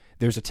city.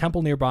 There's a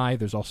temple nearby.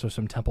 There's also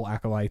some temple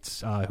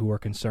acolytes who are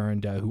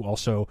concerned, who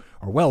also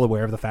are well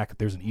aware of the fact that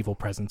there's an evil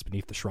presence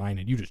beneath the shrine,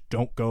 and you just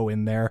don't go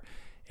in there.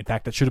 In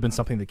fact, that should have been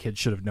something the kids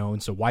should have known,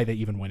 so why they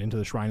even went into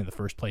the shrine in the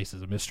first place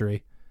is a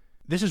mystery.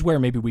 This is where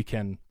maybe we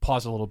can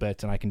pause a little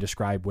bit and I can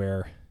describe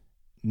where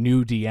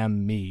new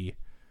DM me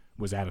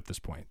was at this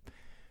point.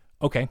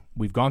 Okay,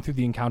 we've gone through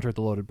the encounter at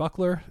the Loaded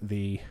Buckler.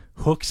 The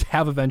hooks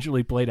have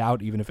eventually played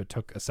out, even if it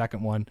took a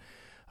second one,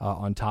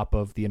 on top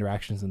of the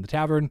interactions in the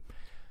tavern.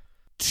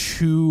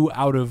 2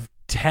 out of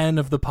 10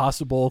 of the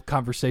possible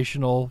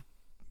conversational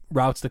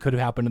routes that could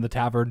have happened in the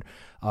tavern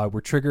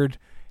were triggered.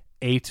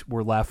 8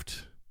 were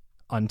left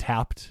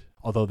untapped,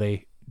 although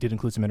they did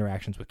include some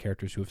interactions with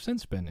characters who have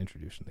since been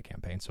introduced in the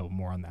campaign, so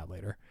more on that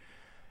later.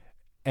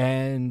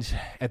 And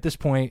at this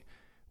point,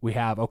 we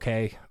have,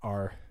 okay,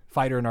 our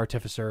fighter and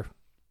artificer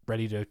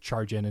ready to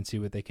charge in and see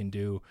what they can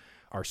do.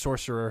 Our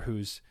sorcerer,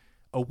 who's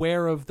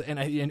aware of and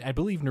I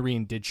believe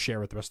Noreen did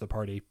share with the rest of the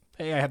party,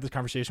 hey, I had this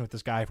conversation with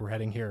this guy. If we're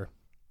heading here,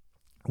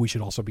 we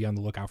should also be on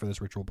the lookout for this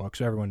ritual book,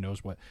 so everyone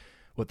knows what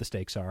the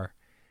stakes are.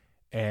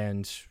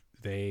 And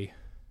they,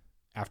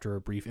 after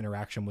a brief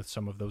interaction with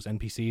some of those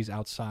NPCs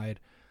outside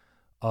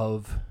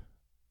of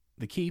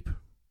the keep,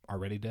 are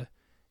ready to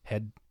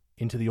head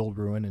into the old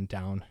ruin and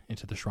down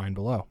into the shrine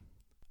below.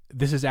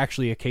 This is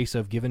actually a case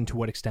of, given to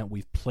what extent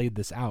we've played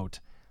this out,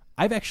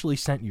 I've actually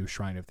sent you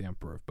Shrine of the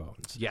Emperor of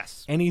Bones.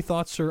 Yes. Any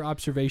thoughts or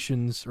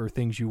observations or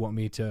things you want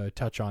me to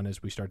touch on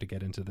as we start to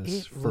get into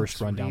this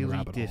first run down the rabbit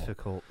hole? It's really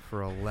difficult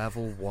for a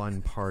level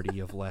 1 party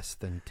of less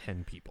than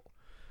 10 people.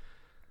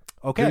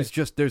 Okay.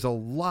 There's a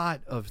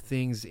lot of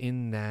things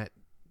in that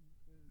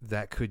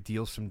could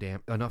deal some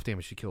enough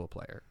damage to kill a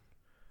player.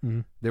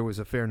 Mm-hmm. There was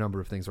a fair number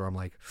of things where I'm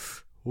like,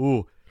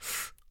 ooh.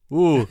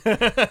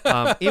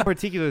 In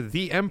particular,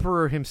 the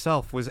Emperor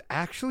himself was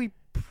actually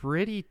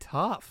pretty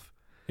tough.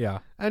 Yeah.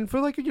 And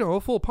for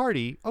a full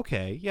party,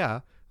 okay,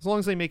 yeah. As long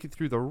as they make it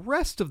through the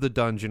rest of the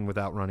dungeon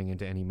without running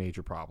into any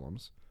major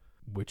problems.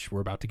 Which we're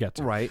about to get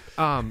to. Right.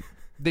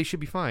 They should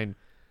be fine.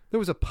 There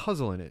was a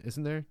puzzle in it,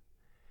 isn't there?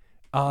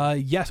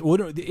 Yes. Well,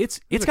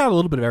 it's got a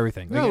little bit of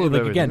everything. Yeah, a little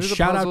bit of again, everything.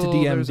 shout out to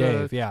DM there's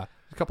Dave. Yeah.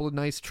 A couple of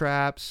nice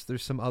traps.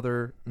 There's some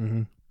other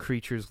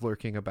creatures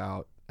lurking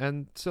about.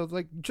 And so,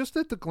 like, just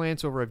at the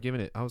glance over I've given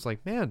it, I was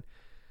like, man,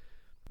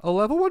 a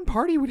level 1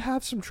 party would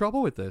have some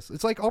trouble with this.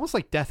 It's like almost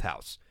like Death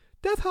House.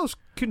 Death House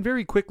can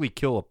very quickly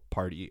kill a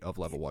party of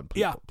level 1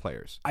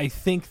 players. I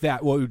think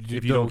that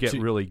if you don't get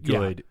really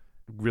good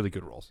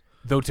rolls.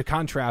 Though to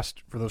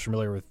contrast, for those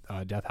familiar with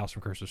Death House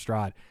from Curse of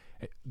Strahd,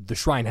 the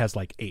shrine has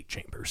like 8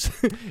 chambers.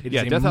 It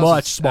is a Death much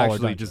House is smaller actually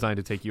dungeon. designed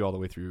to take you all the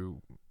way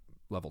through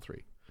level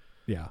 3.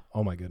 Yeah.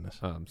 Oh my goodness.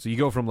 So you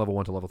go from level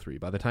 1 to level 3.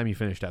 By the time you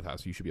finish Death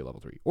House, you should be at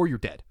level 3, or you're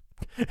dead.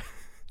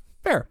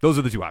 Fair. Those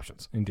are the 2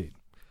 options. Indeed.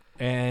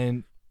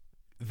 And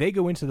they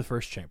go into the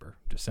first chamber,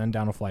 descend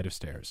down a flight of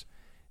stairs,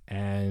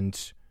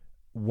 and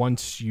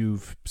once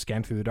you've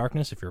scanned through the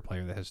darkness, if you're a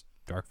player that has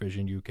dark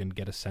vision, you can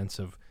get a sense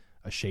of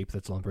a shape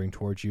that's lumbering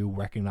towards you,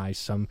 recognize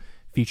some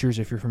features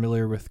if you're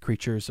familiar with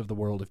creatures of the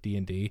world of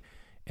D&D,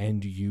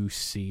 and you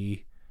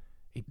see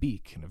a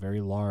beak and a very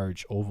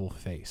large oval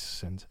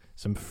face and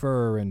some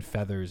fur and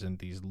feathers and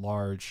these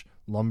large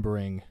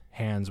lumbering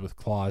hands with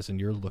claws, and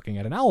you're looking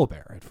at an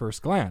owlbear at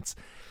first glance.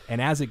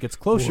 And as it gets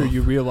closer,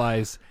 you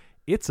realize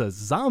it's a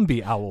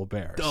zombie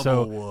owlbear.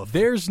 So woof.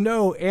 there's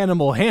no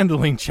animal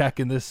handling check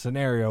in this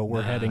scenario.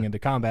 We're heading into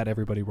combat.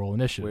 Everybody roll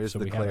initiative. Where's so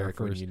the we have our cleric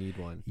when first. you need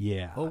one?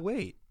 Yeah. Oh,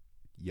 wait.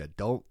 You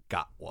don't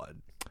got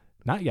one.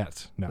 Not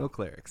yet. No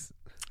clerics.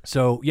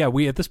 So, yeah,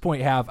 we at this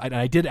point have, and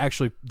I did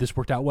actually, this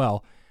worked out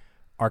well.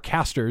 Our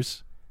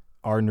casters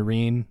are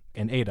Noreen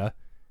and Ada,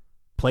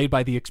 played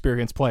by the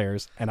experienced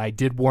players, and I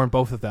did warn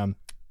both of them,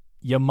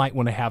 you might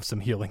want to have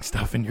some healing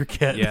stuff in your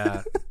kit.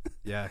 Yeah.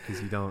 Yeah,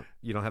 because you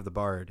don't have the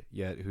bard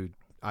yet, who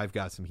I've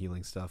got some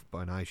healing stuff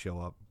when I show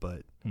up,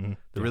 but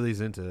there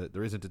isn't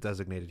a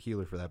designated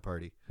healer for that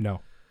party.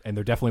 No, and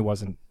there definitely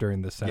wasn't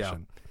during this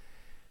session. Yeah.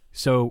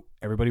 So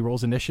everybody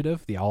rolls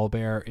initiative. The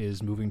owlbear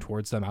is moving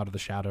towards them out of the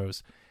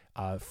shadows.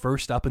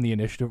 First up in the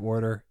initiative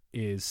order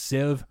is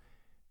Civ.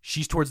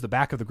 She's towards the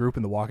back of the group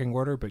in the walking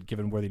order, but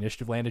given where the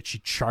initiative landed, she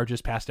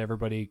charges past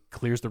everybody,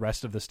 clears the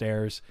rest of the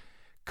stairs,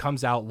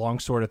 comes out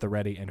longsword at the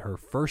ready, and her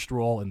first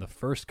roll in the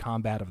first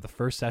combat of the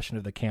first session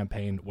of the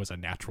campaign was a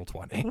natural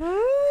 20.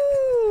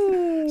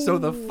 So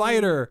the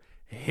fighter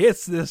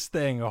hits this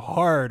thing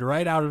hard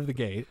right out of the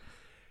gate.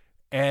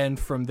 And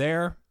from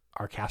there,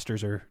 our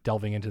casters are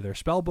delving into their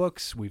spell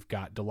books. We've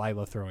got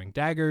Delilah throwing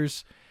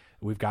daggers.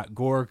 We've got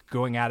Gorg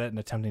going at it and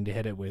attempting to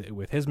hit it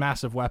with his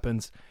massive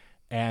weapons.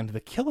 And the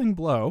killing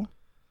blow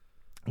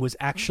was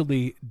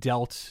actually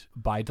dealt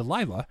by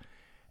Delilah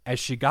as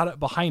she got it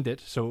behind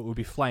it, so it would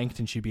be flanked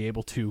and she'd be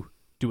able to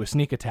do a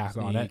sneak attack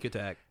on it. Sneak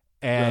attack.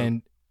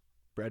 And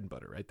bread and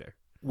butter right there.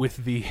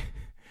 With the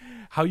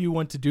how you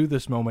want to do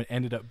this moment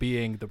ended up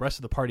being the rest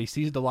of the party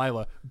sees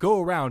Delilah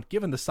go around.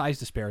 Given the size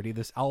disparity,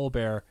 this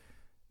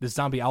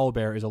zombie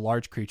owlbear is a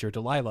large creature.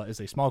 Delilah is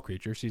a small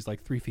creature. She's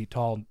like 3 feet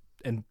tall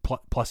and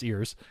plus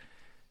ears.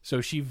 So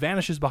she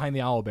vanishes behind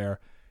the owlbear.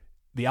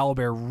 The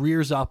owlbear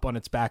rears up on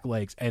its back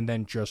legs and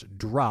then just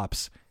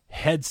drops,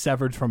 head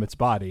severed from its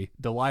body.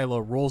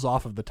 Delilah rolls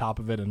off of the top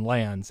of it and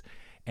lands,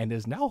 and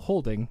is now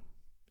holding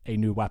a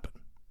new weapon.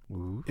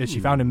 Ooh. She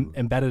found him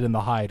embedded in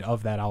the hide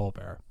of that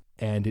owlbear,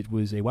 and it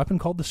was a weapon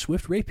called the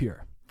Swift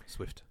Rapier.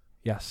 Swift.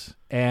 Yes.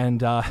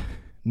 And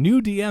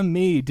new DM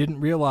me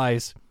didn't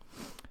realize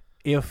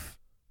if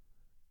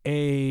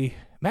a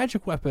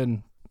magic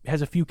weapon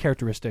has a few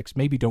characteristics,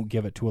 maybe don't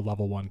give it to a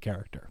level 1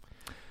 character.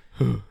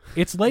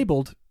 It's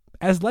labeled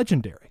as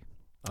legendary.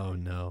 Oh,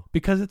 no.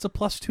 Because it's a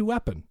 +2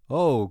 weapon.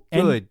 Oh,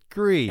 good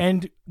grief.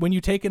 And when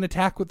you take an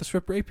attack with the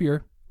Swift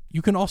Rapier,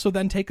 you can also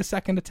then take a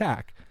second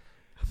attack.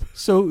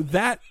 So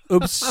that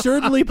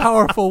absurdly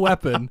powerful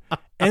weapon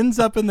ends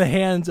up in the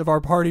hands of our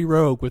party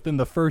rogue within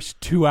the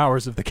first 2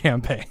 hours of the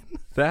campaign.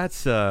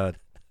 That's a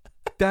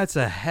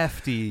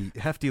hefty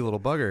little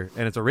bugger.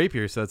 And it's a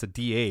rapier, so it's a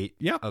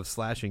D8 of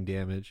slashing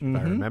damage, if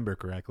I remember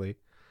correctly.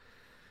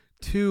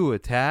 2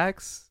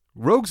 attacks.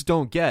 Rogues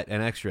don't get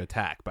an extra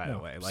attack, by the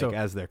way, like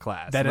as their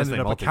class. That ended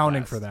up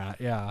accounting for that,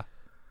 yeah.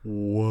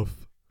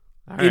 Woof.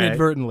 All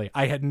Inadvertently.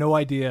 Right. I had no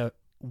idea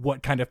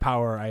what kind of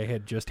power I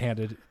had just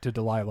handed to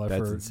Delilah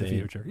for insane. the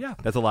future. Yeah.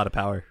 That's a lot of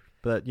power,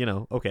 but,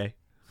 okay.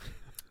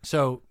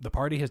 So the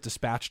party has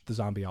dispatched the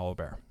zombie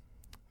owlbear,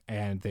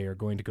 and they are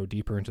going to go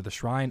deeper into the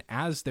shrine.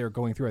 As they're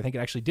going through, I think it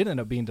actually did end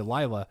up being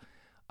Delilah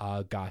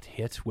got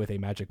hit with a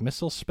magic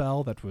missile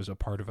spell that was a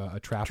part of a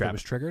trap that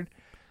was triggered.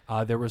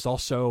 There was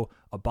also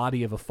a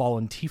body of a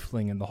fallen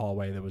tiefling in the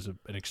hallway. There was an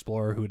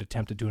explorer who had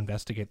attempted to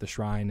investigate the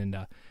shrine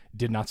and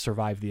did not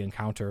survive the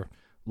encounter,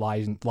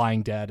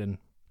 lying dead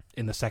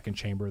in the second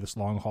chamber of this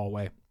long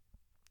hallway.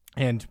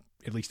 And,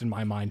 at least in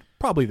my mind,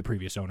 probably the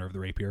previous owner of the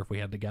rapier, if we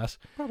had to guess.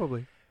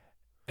 Probably.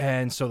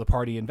 And so the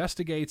party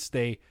investigates.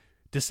 They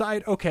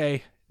decide,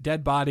 okay,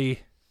 dead body,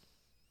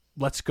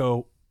 let's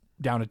go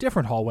down a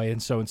different hallway.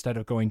 And so instead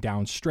of going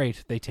down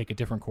straight, they take a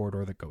different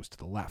corridor that goes to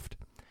the left.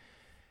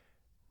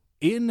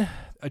 In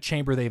a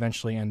chamber they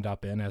eventually end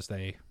up in, as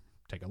they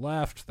take a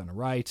left, then a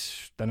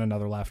right, then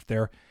another left,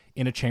 they're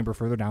in a chamber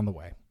further down the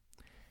way.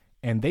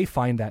 And they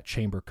find that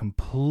chamber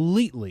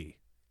completely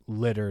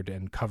littered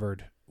and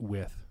covered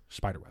with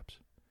spiderwebs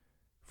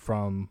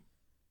from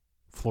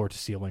floor to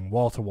ceiling,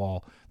 wall to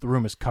wall. The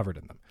room is covered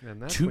in them.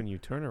 And that's when you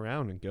turn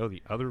around and go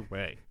the other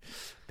way.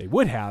 They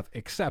would have,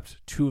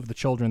 except 2 of the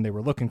children they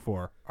were looking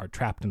for are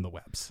trapped in the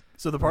webs.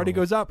 So the party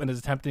goes up and is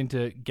attempting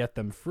to get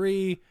them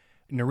free.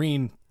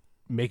 Noreen,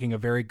 making a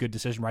very good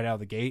decision right out of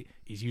the gate,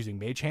 is using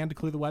Mage Hand to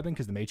clear the webbing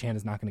because the Mage Hand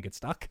is not going to get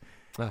stuck,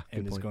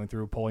 and is going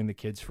through, pulling the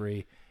kids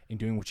free and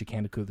doing what she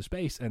can to clear the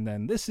space. And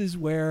then this is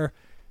where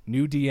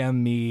new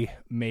DM me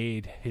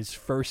made his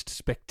first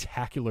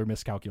spectacular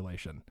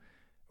miscalculation,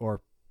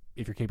 or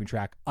if you're keeping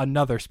track,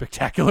 another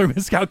spectacular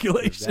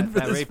miscalculation for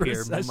that this rapier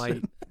first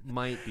session.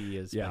 might be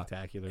a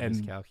spectacular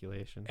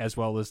miscalculation, as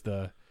well as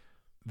the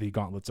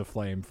gauntlets of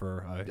flame for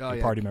a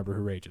party member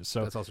who rages.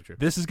 So that's also true.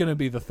 This is going to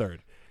be the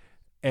third,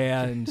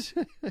 and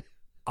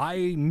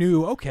I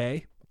knew,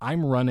 okay,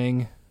 I'm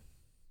running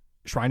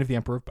Shrine of the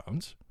Emperor of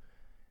Bones,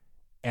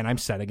 and I'm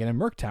setting it in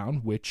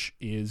Merktown, which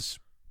is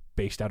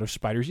based out of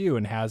Spider's U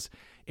and has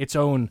its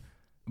own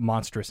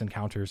monstrous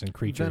encounters and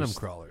creatures. Venom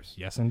crawlers.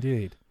 Yes,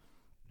 indeed.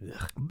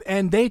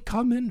 And they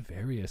come in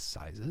various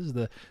sizes.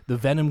 The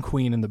Venom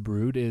Queen in the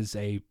Brood is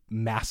a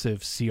massive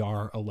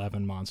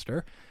CR11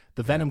 monster.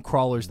 The Venom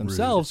Crawlers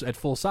themselves at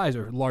full size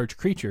are large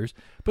creatures,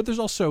 but there's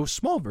also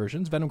small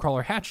versions, Venom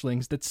Crawler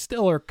hatchlings, that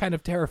still are kind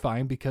of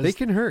terrifying because they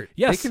can hurt.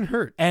 Yes. They can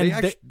hurt. And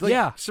they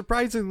actually,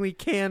 surprisingly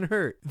can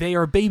hurt. They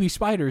are baby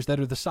spiders that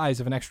are the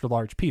size of an extra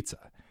large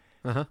pizza.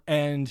 Uh-huh.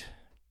 And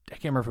I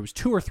can't remember if it was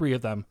 2 or 3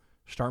 of them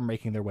start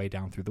making their way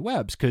down through the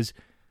webs, because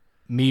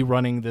me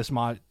running these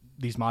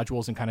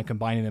modules and kind of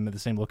combining them in the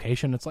same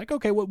location, it's like,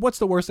 okay, what's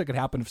the worst that could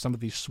happen if some of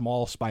these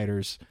small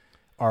spiders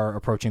are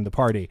approaching the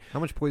party? How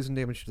much poison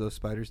damage do those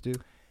spiders do?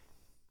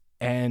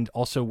 And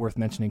also worth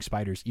mentioning,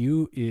 Spiders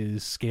U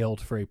is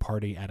scaled for a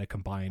party at a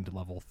combined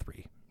level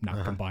 3,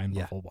 not combined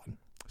level 1.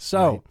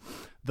 So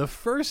the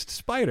first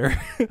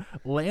spider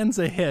lands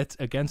a hit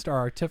against our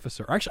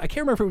Artificer. Actually, I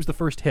can't remember if it was the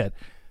first hit,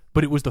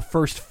 but it was the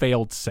first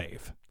failed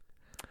save.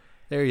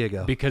 There you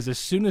go. Because as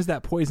soon as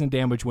that poison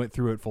damage went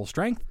through at full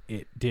strength,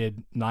 it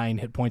did 9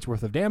 hit points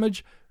worth of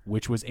damage,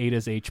 which was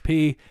Ada's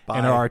HP,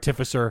 and our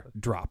Artificer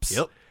drops.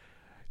 Yep.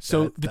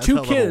 So the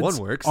 2 kids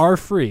are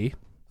free.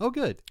 Oh,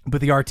 good.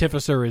 But the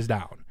Artificer is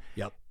down.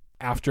 Yep.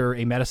 After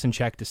a medicine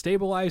check to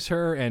stabilize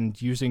her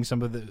and using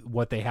some of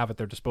what they have at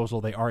their disposal,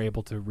 they are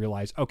able to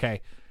realize,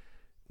 okay,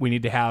 we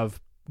need to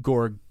have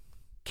Gorg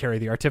carry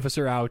the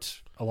Artificer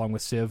out, along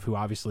with Civ, who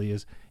obviously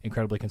is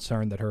incredibly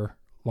concerned that her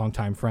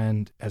longtime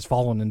friend has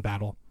fallen in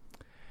battle,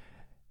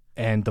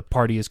 and the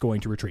party is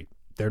going to retreat.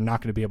 They're not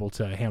going to be able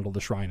to handle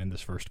the shrine in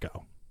this first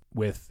go.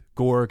 With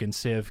Gorg and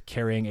Civ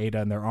carrying Ada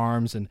in their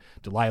arms, and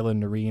Delilah and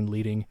Noreen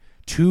leading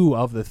 2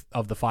 of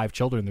the 5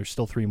 children, there's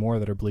still 3 more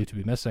that are believed to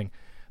be missing,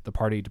 the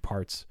party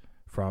departs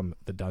from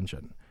the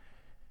dungeon.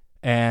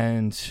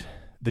 And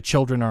the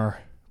children are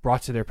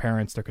brought to their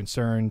parents. They're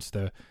concerned.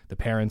 The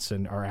parents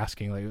are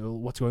asking, like,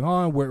 what's going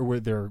on? Where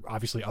there are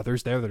obviously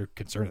others there that are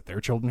concerned that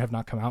their children have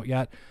not come out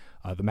yet.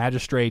 The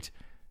magistrate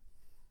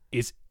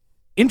is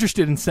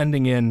interested in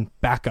sending in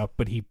backup,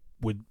 but he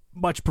would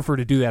much prefer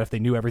to do that if they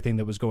knew everything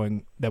that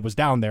was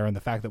down there, and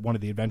the fact that one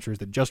of the adventurers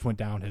that just went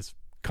down has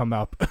come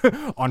up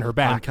on her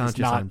back is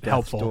not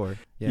helpful. Door.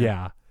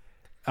 Yeah.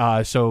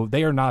 So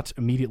they are not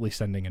immediately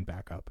sending in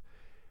backup,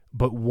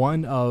 but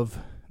one of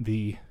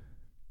the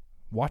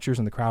watchers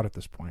in the crowd at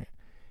this point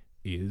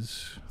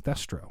is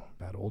Thestro,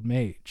 that old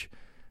mage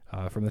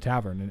from the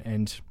tavern,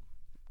 and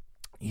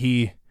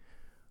he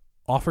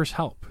offers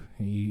help.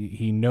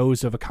 He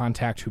knows of a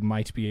contact who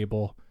might be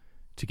able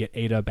to get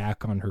Ada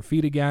back on her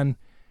feet again,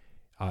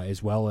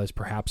 as well as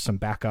perhaps some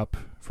backup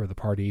for the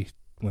party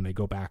when they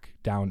go back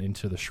down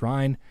into the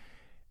shrine.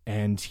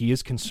 And he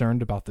is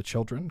concerned about the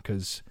children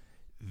because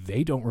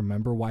they don't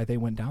remember why they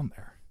went down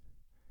there.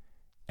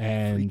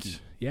 And freaky.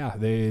 Yeah,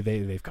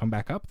 they've come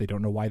back up. They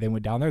don't know why they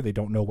went down there. They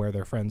don't know where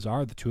their friends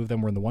are. The 2 of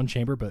them were in the one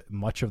chamber, but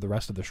much of the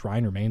rest of the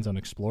shrine remains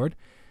unexplored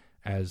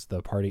as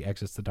the party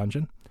exits the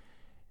dungeon.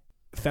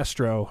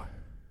 Thestro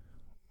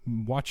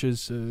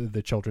watches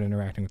the children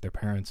interacting with their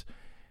parents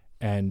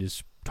and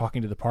is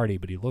talking to the party,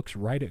 but he looks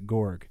right at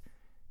Gorg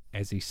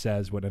as he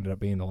says what ended up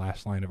being the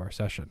last line of our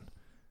session.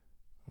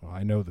 Well,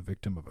 I know the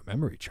victim of a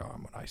memory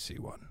charm when I see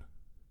one.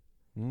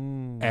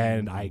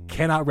 And I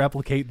cannot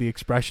replicate the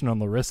expression on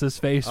Larissa's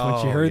face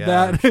when she heard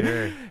that.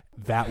 Sure.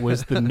 That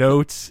was the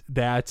note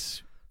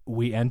that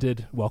we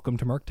ended Welcome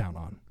to Merktown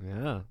on.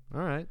 Yeah.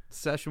 All right.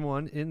 Session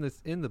 1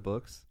 in the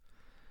books.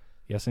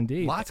 Yes,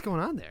 indeed. Lots going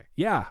on there.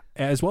 Yeah,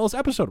 as well as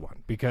episode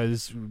 1,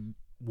 because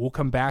we'll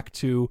come back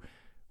to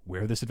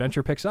where this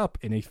adventure picks up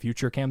in a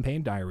future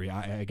campaign diary.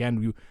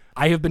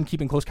 I have been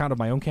keeping close count of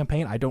my own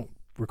campaign. I don't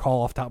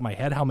recall off the top of my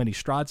head how many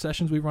Strahd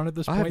sessions we've run at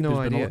this point. I have no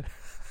idea.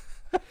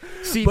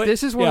 See, but,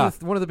 this is one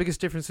of the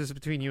biggest differences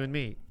between you and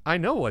me. I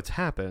know what's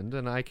happened,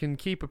 and I can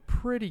keep a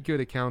pretty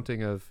good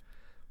accounting of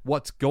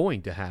what's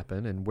going to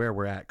happen and where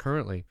we're at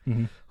currently.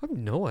 Mm-hmm. I have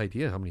no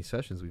idea how many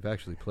sessions we've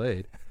actually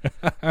played.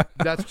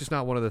 That's just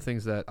not one of the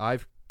things that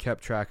I've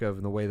kept track of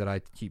in the way that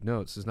I keep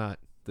notes. Is not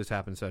this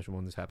happened session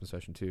 1, this happened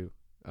session 2.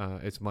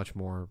 It's much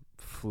more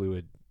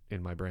fluid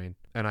in my brain,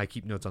 and I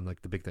keep notes on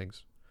like the big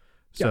things.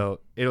 So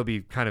it'll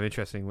be kind of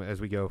interesting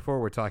as we go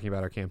forward talking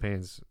about our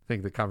campaigns. I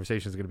think the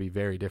conversation is going to be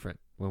very different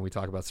when we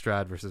talk about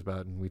Strahd versus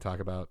Bud and we talk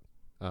about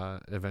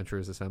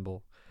Adventurers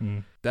Assemble.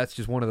 That's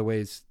just one of the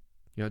ways,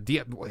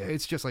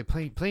 it's just like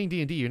playing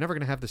D&D. You're never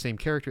going to have the same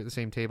character at the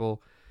same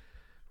table,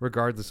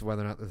 regardless of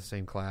whether or not they're the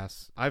same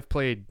class. I've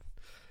played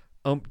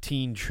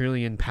umpteen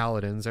trillion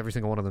paladins. Every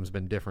single one of them has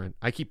been different.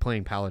 I keep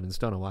playing paladins,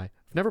 don't know why.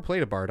 I've never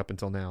played a bard up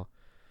until now,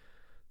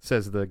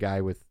 says the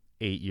guy with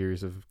 8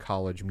 years of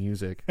college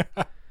music.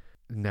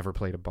 Never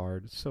played a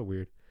bard. It's so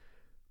weird.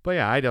 But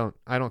yeah, I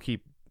don't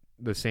keep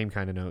the same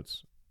kind of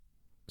notes.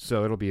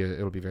 So it'll be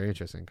a very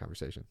interesting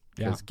conversation.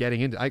 Because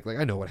getting into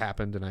I know what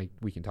happened and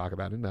we can talk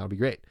about it and that'll be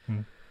great.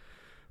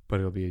 But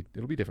it'll be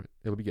different.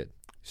 It'll be good.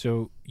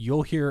 So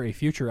you'll hear a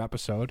future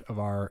episode of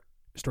our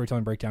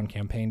Storytelling Breakdown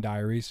campaign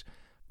diaries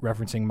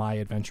referencing my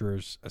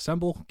Adventurers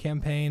Assemble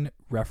campaign,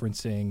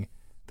 referencing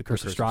the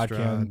Curse of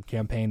Strahd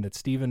campaign that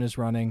Steven is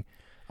running.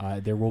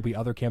 There will be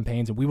other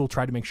campaigns, and we will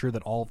try to make sure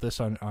that all of this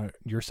on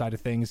your side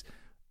of things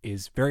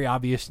is very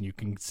obvious, and you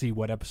can see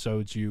what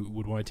episodes you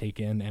would want to take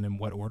in and in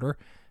what order.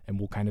 And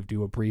we'll kind of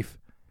do a brief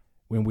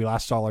when we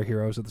last saw our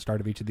heroes at the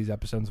start of each of these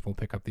episodes. We'll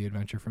pick up the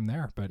adventure from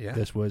there. But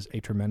this was a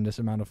tremendous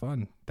amount of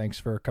fun. Thanks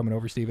for coming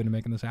over, Steven, and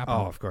making this happen.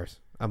 Oh, of course.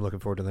 I'm looking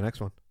forward to the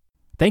next one.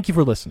 Thank you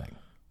for listening.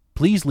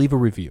 Please leave a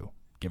review,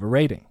 give a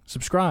rating,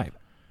 subscribe,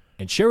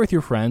 and share with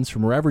your friends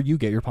from wherever you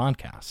get your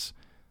podcasts,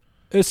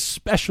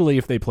 especially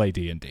if they play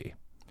D&D.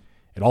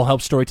 It all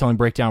helps Storytelling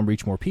Breakdown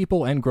reach more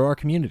people and grow our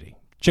community.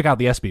 Check out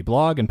the SB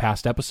blog and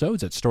past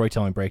episodes at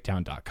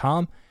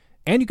storytellingbreakdown.com,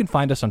 and you can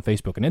find us on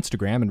Facebook and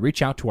Instagram and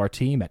reach out to our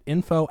team at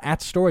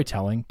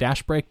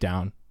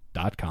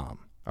info@storytelling-breakdown.com.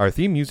 Our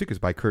theme music is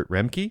by Kurt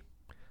Remke.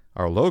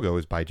 Our logo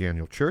is by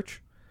Daniel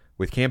Church,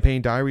 with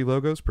campaign diary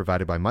logos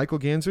provided by Michael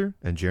Ganzer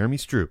and Jeremy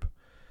Stroop.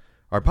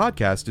 Our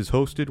podcast is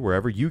hosted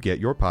wherever you get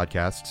your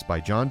podcasts by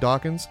John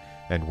Dawkins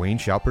and Wayne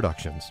Shout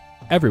Productions.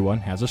 Everyone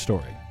has a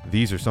story.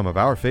 These are some of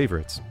our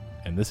favorites.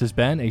 And this has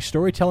been a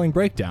Storytelling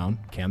Breakdown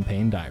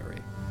campaign diary.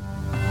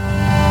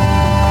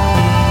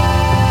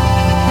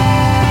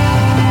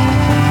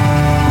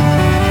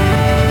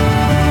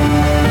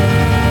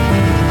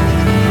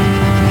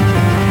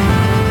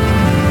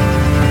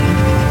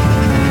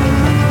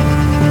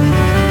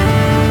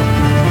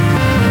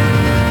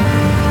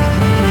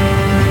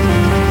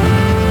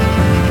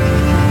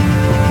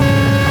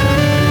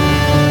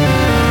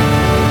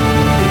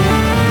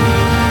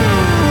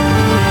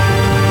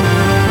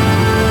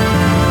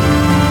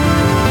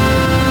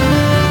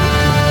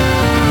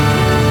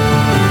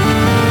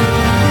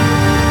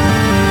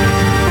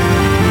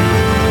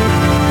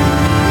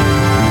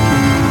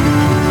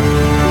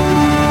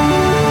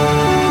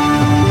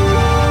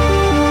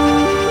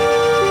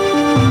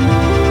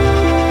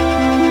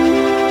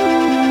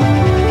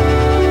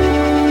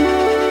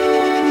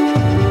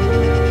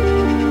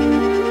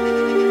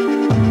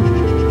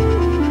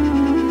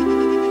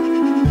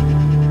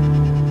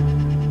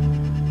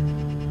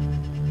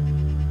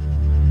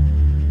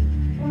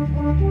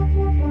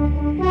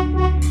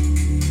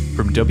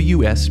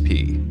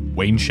 WSP,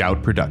 Wayne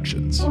Shout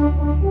Productions.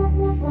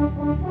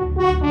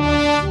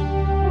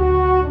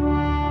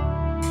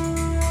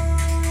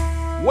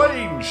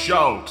 Wayne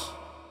Shout!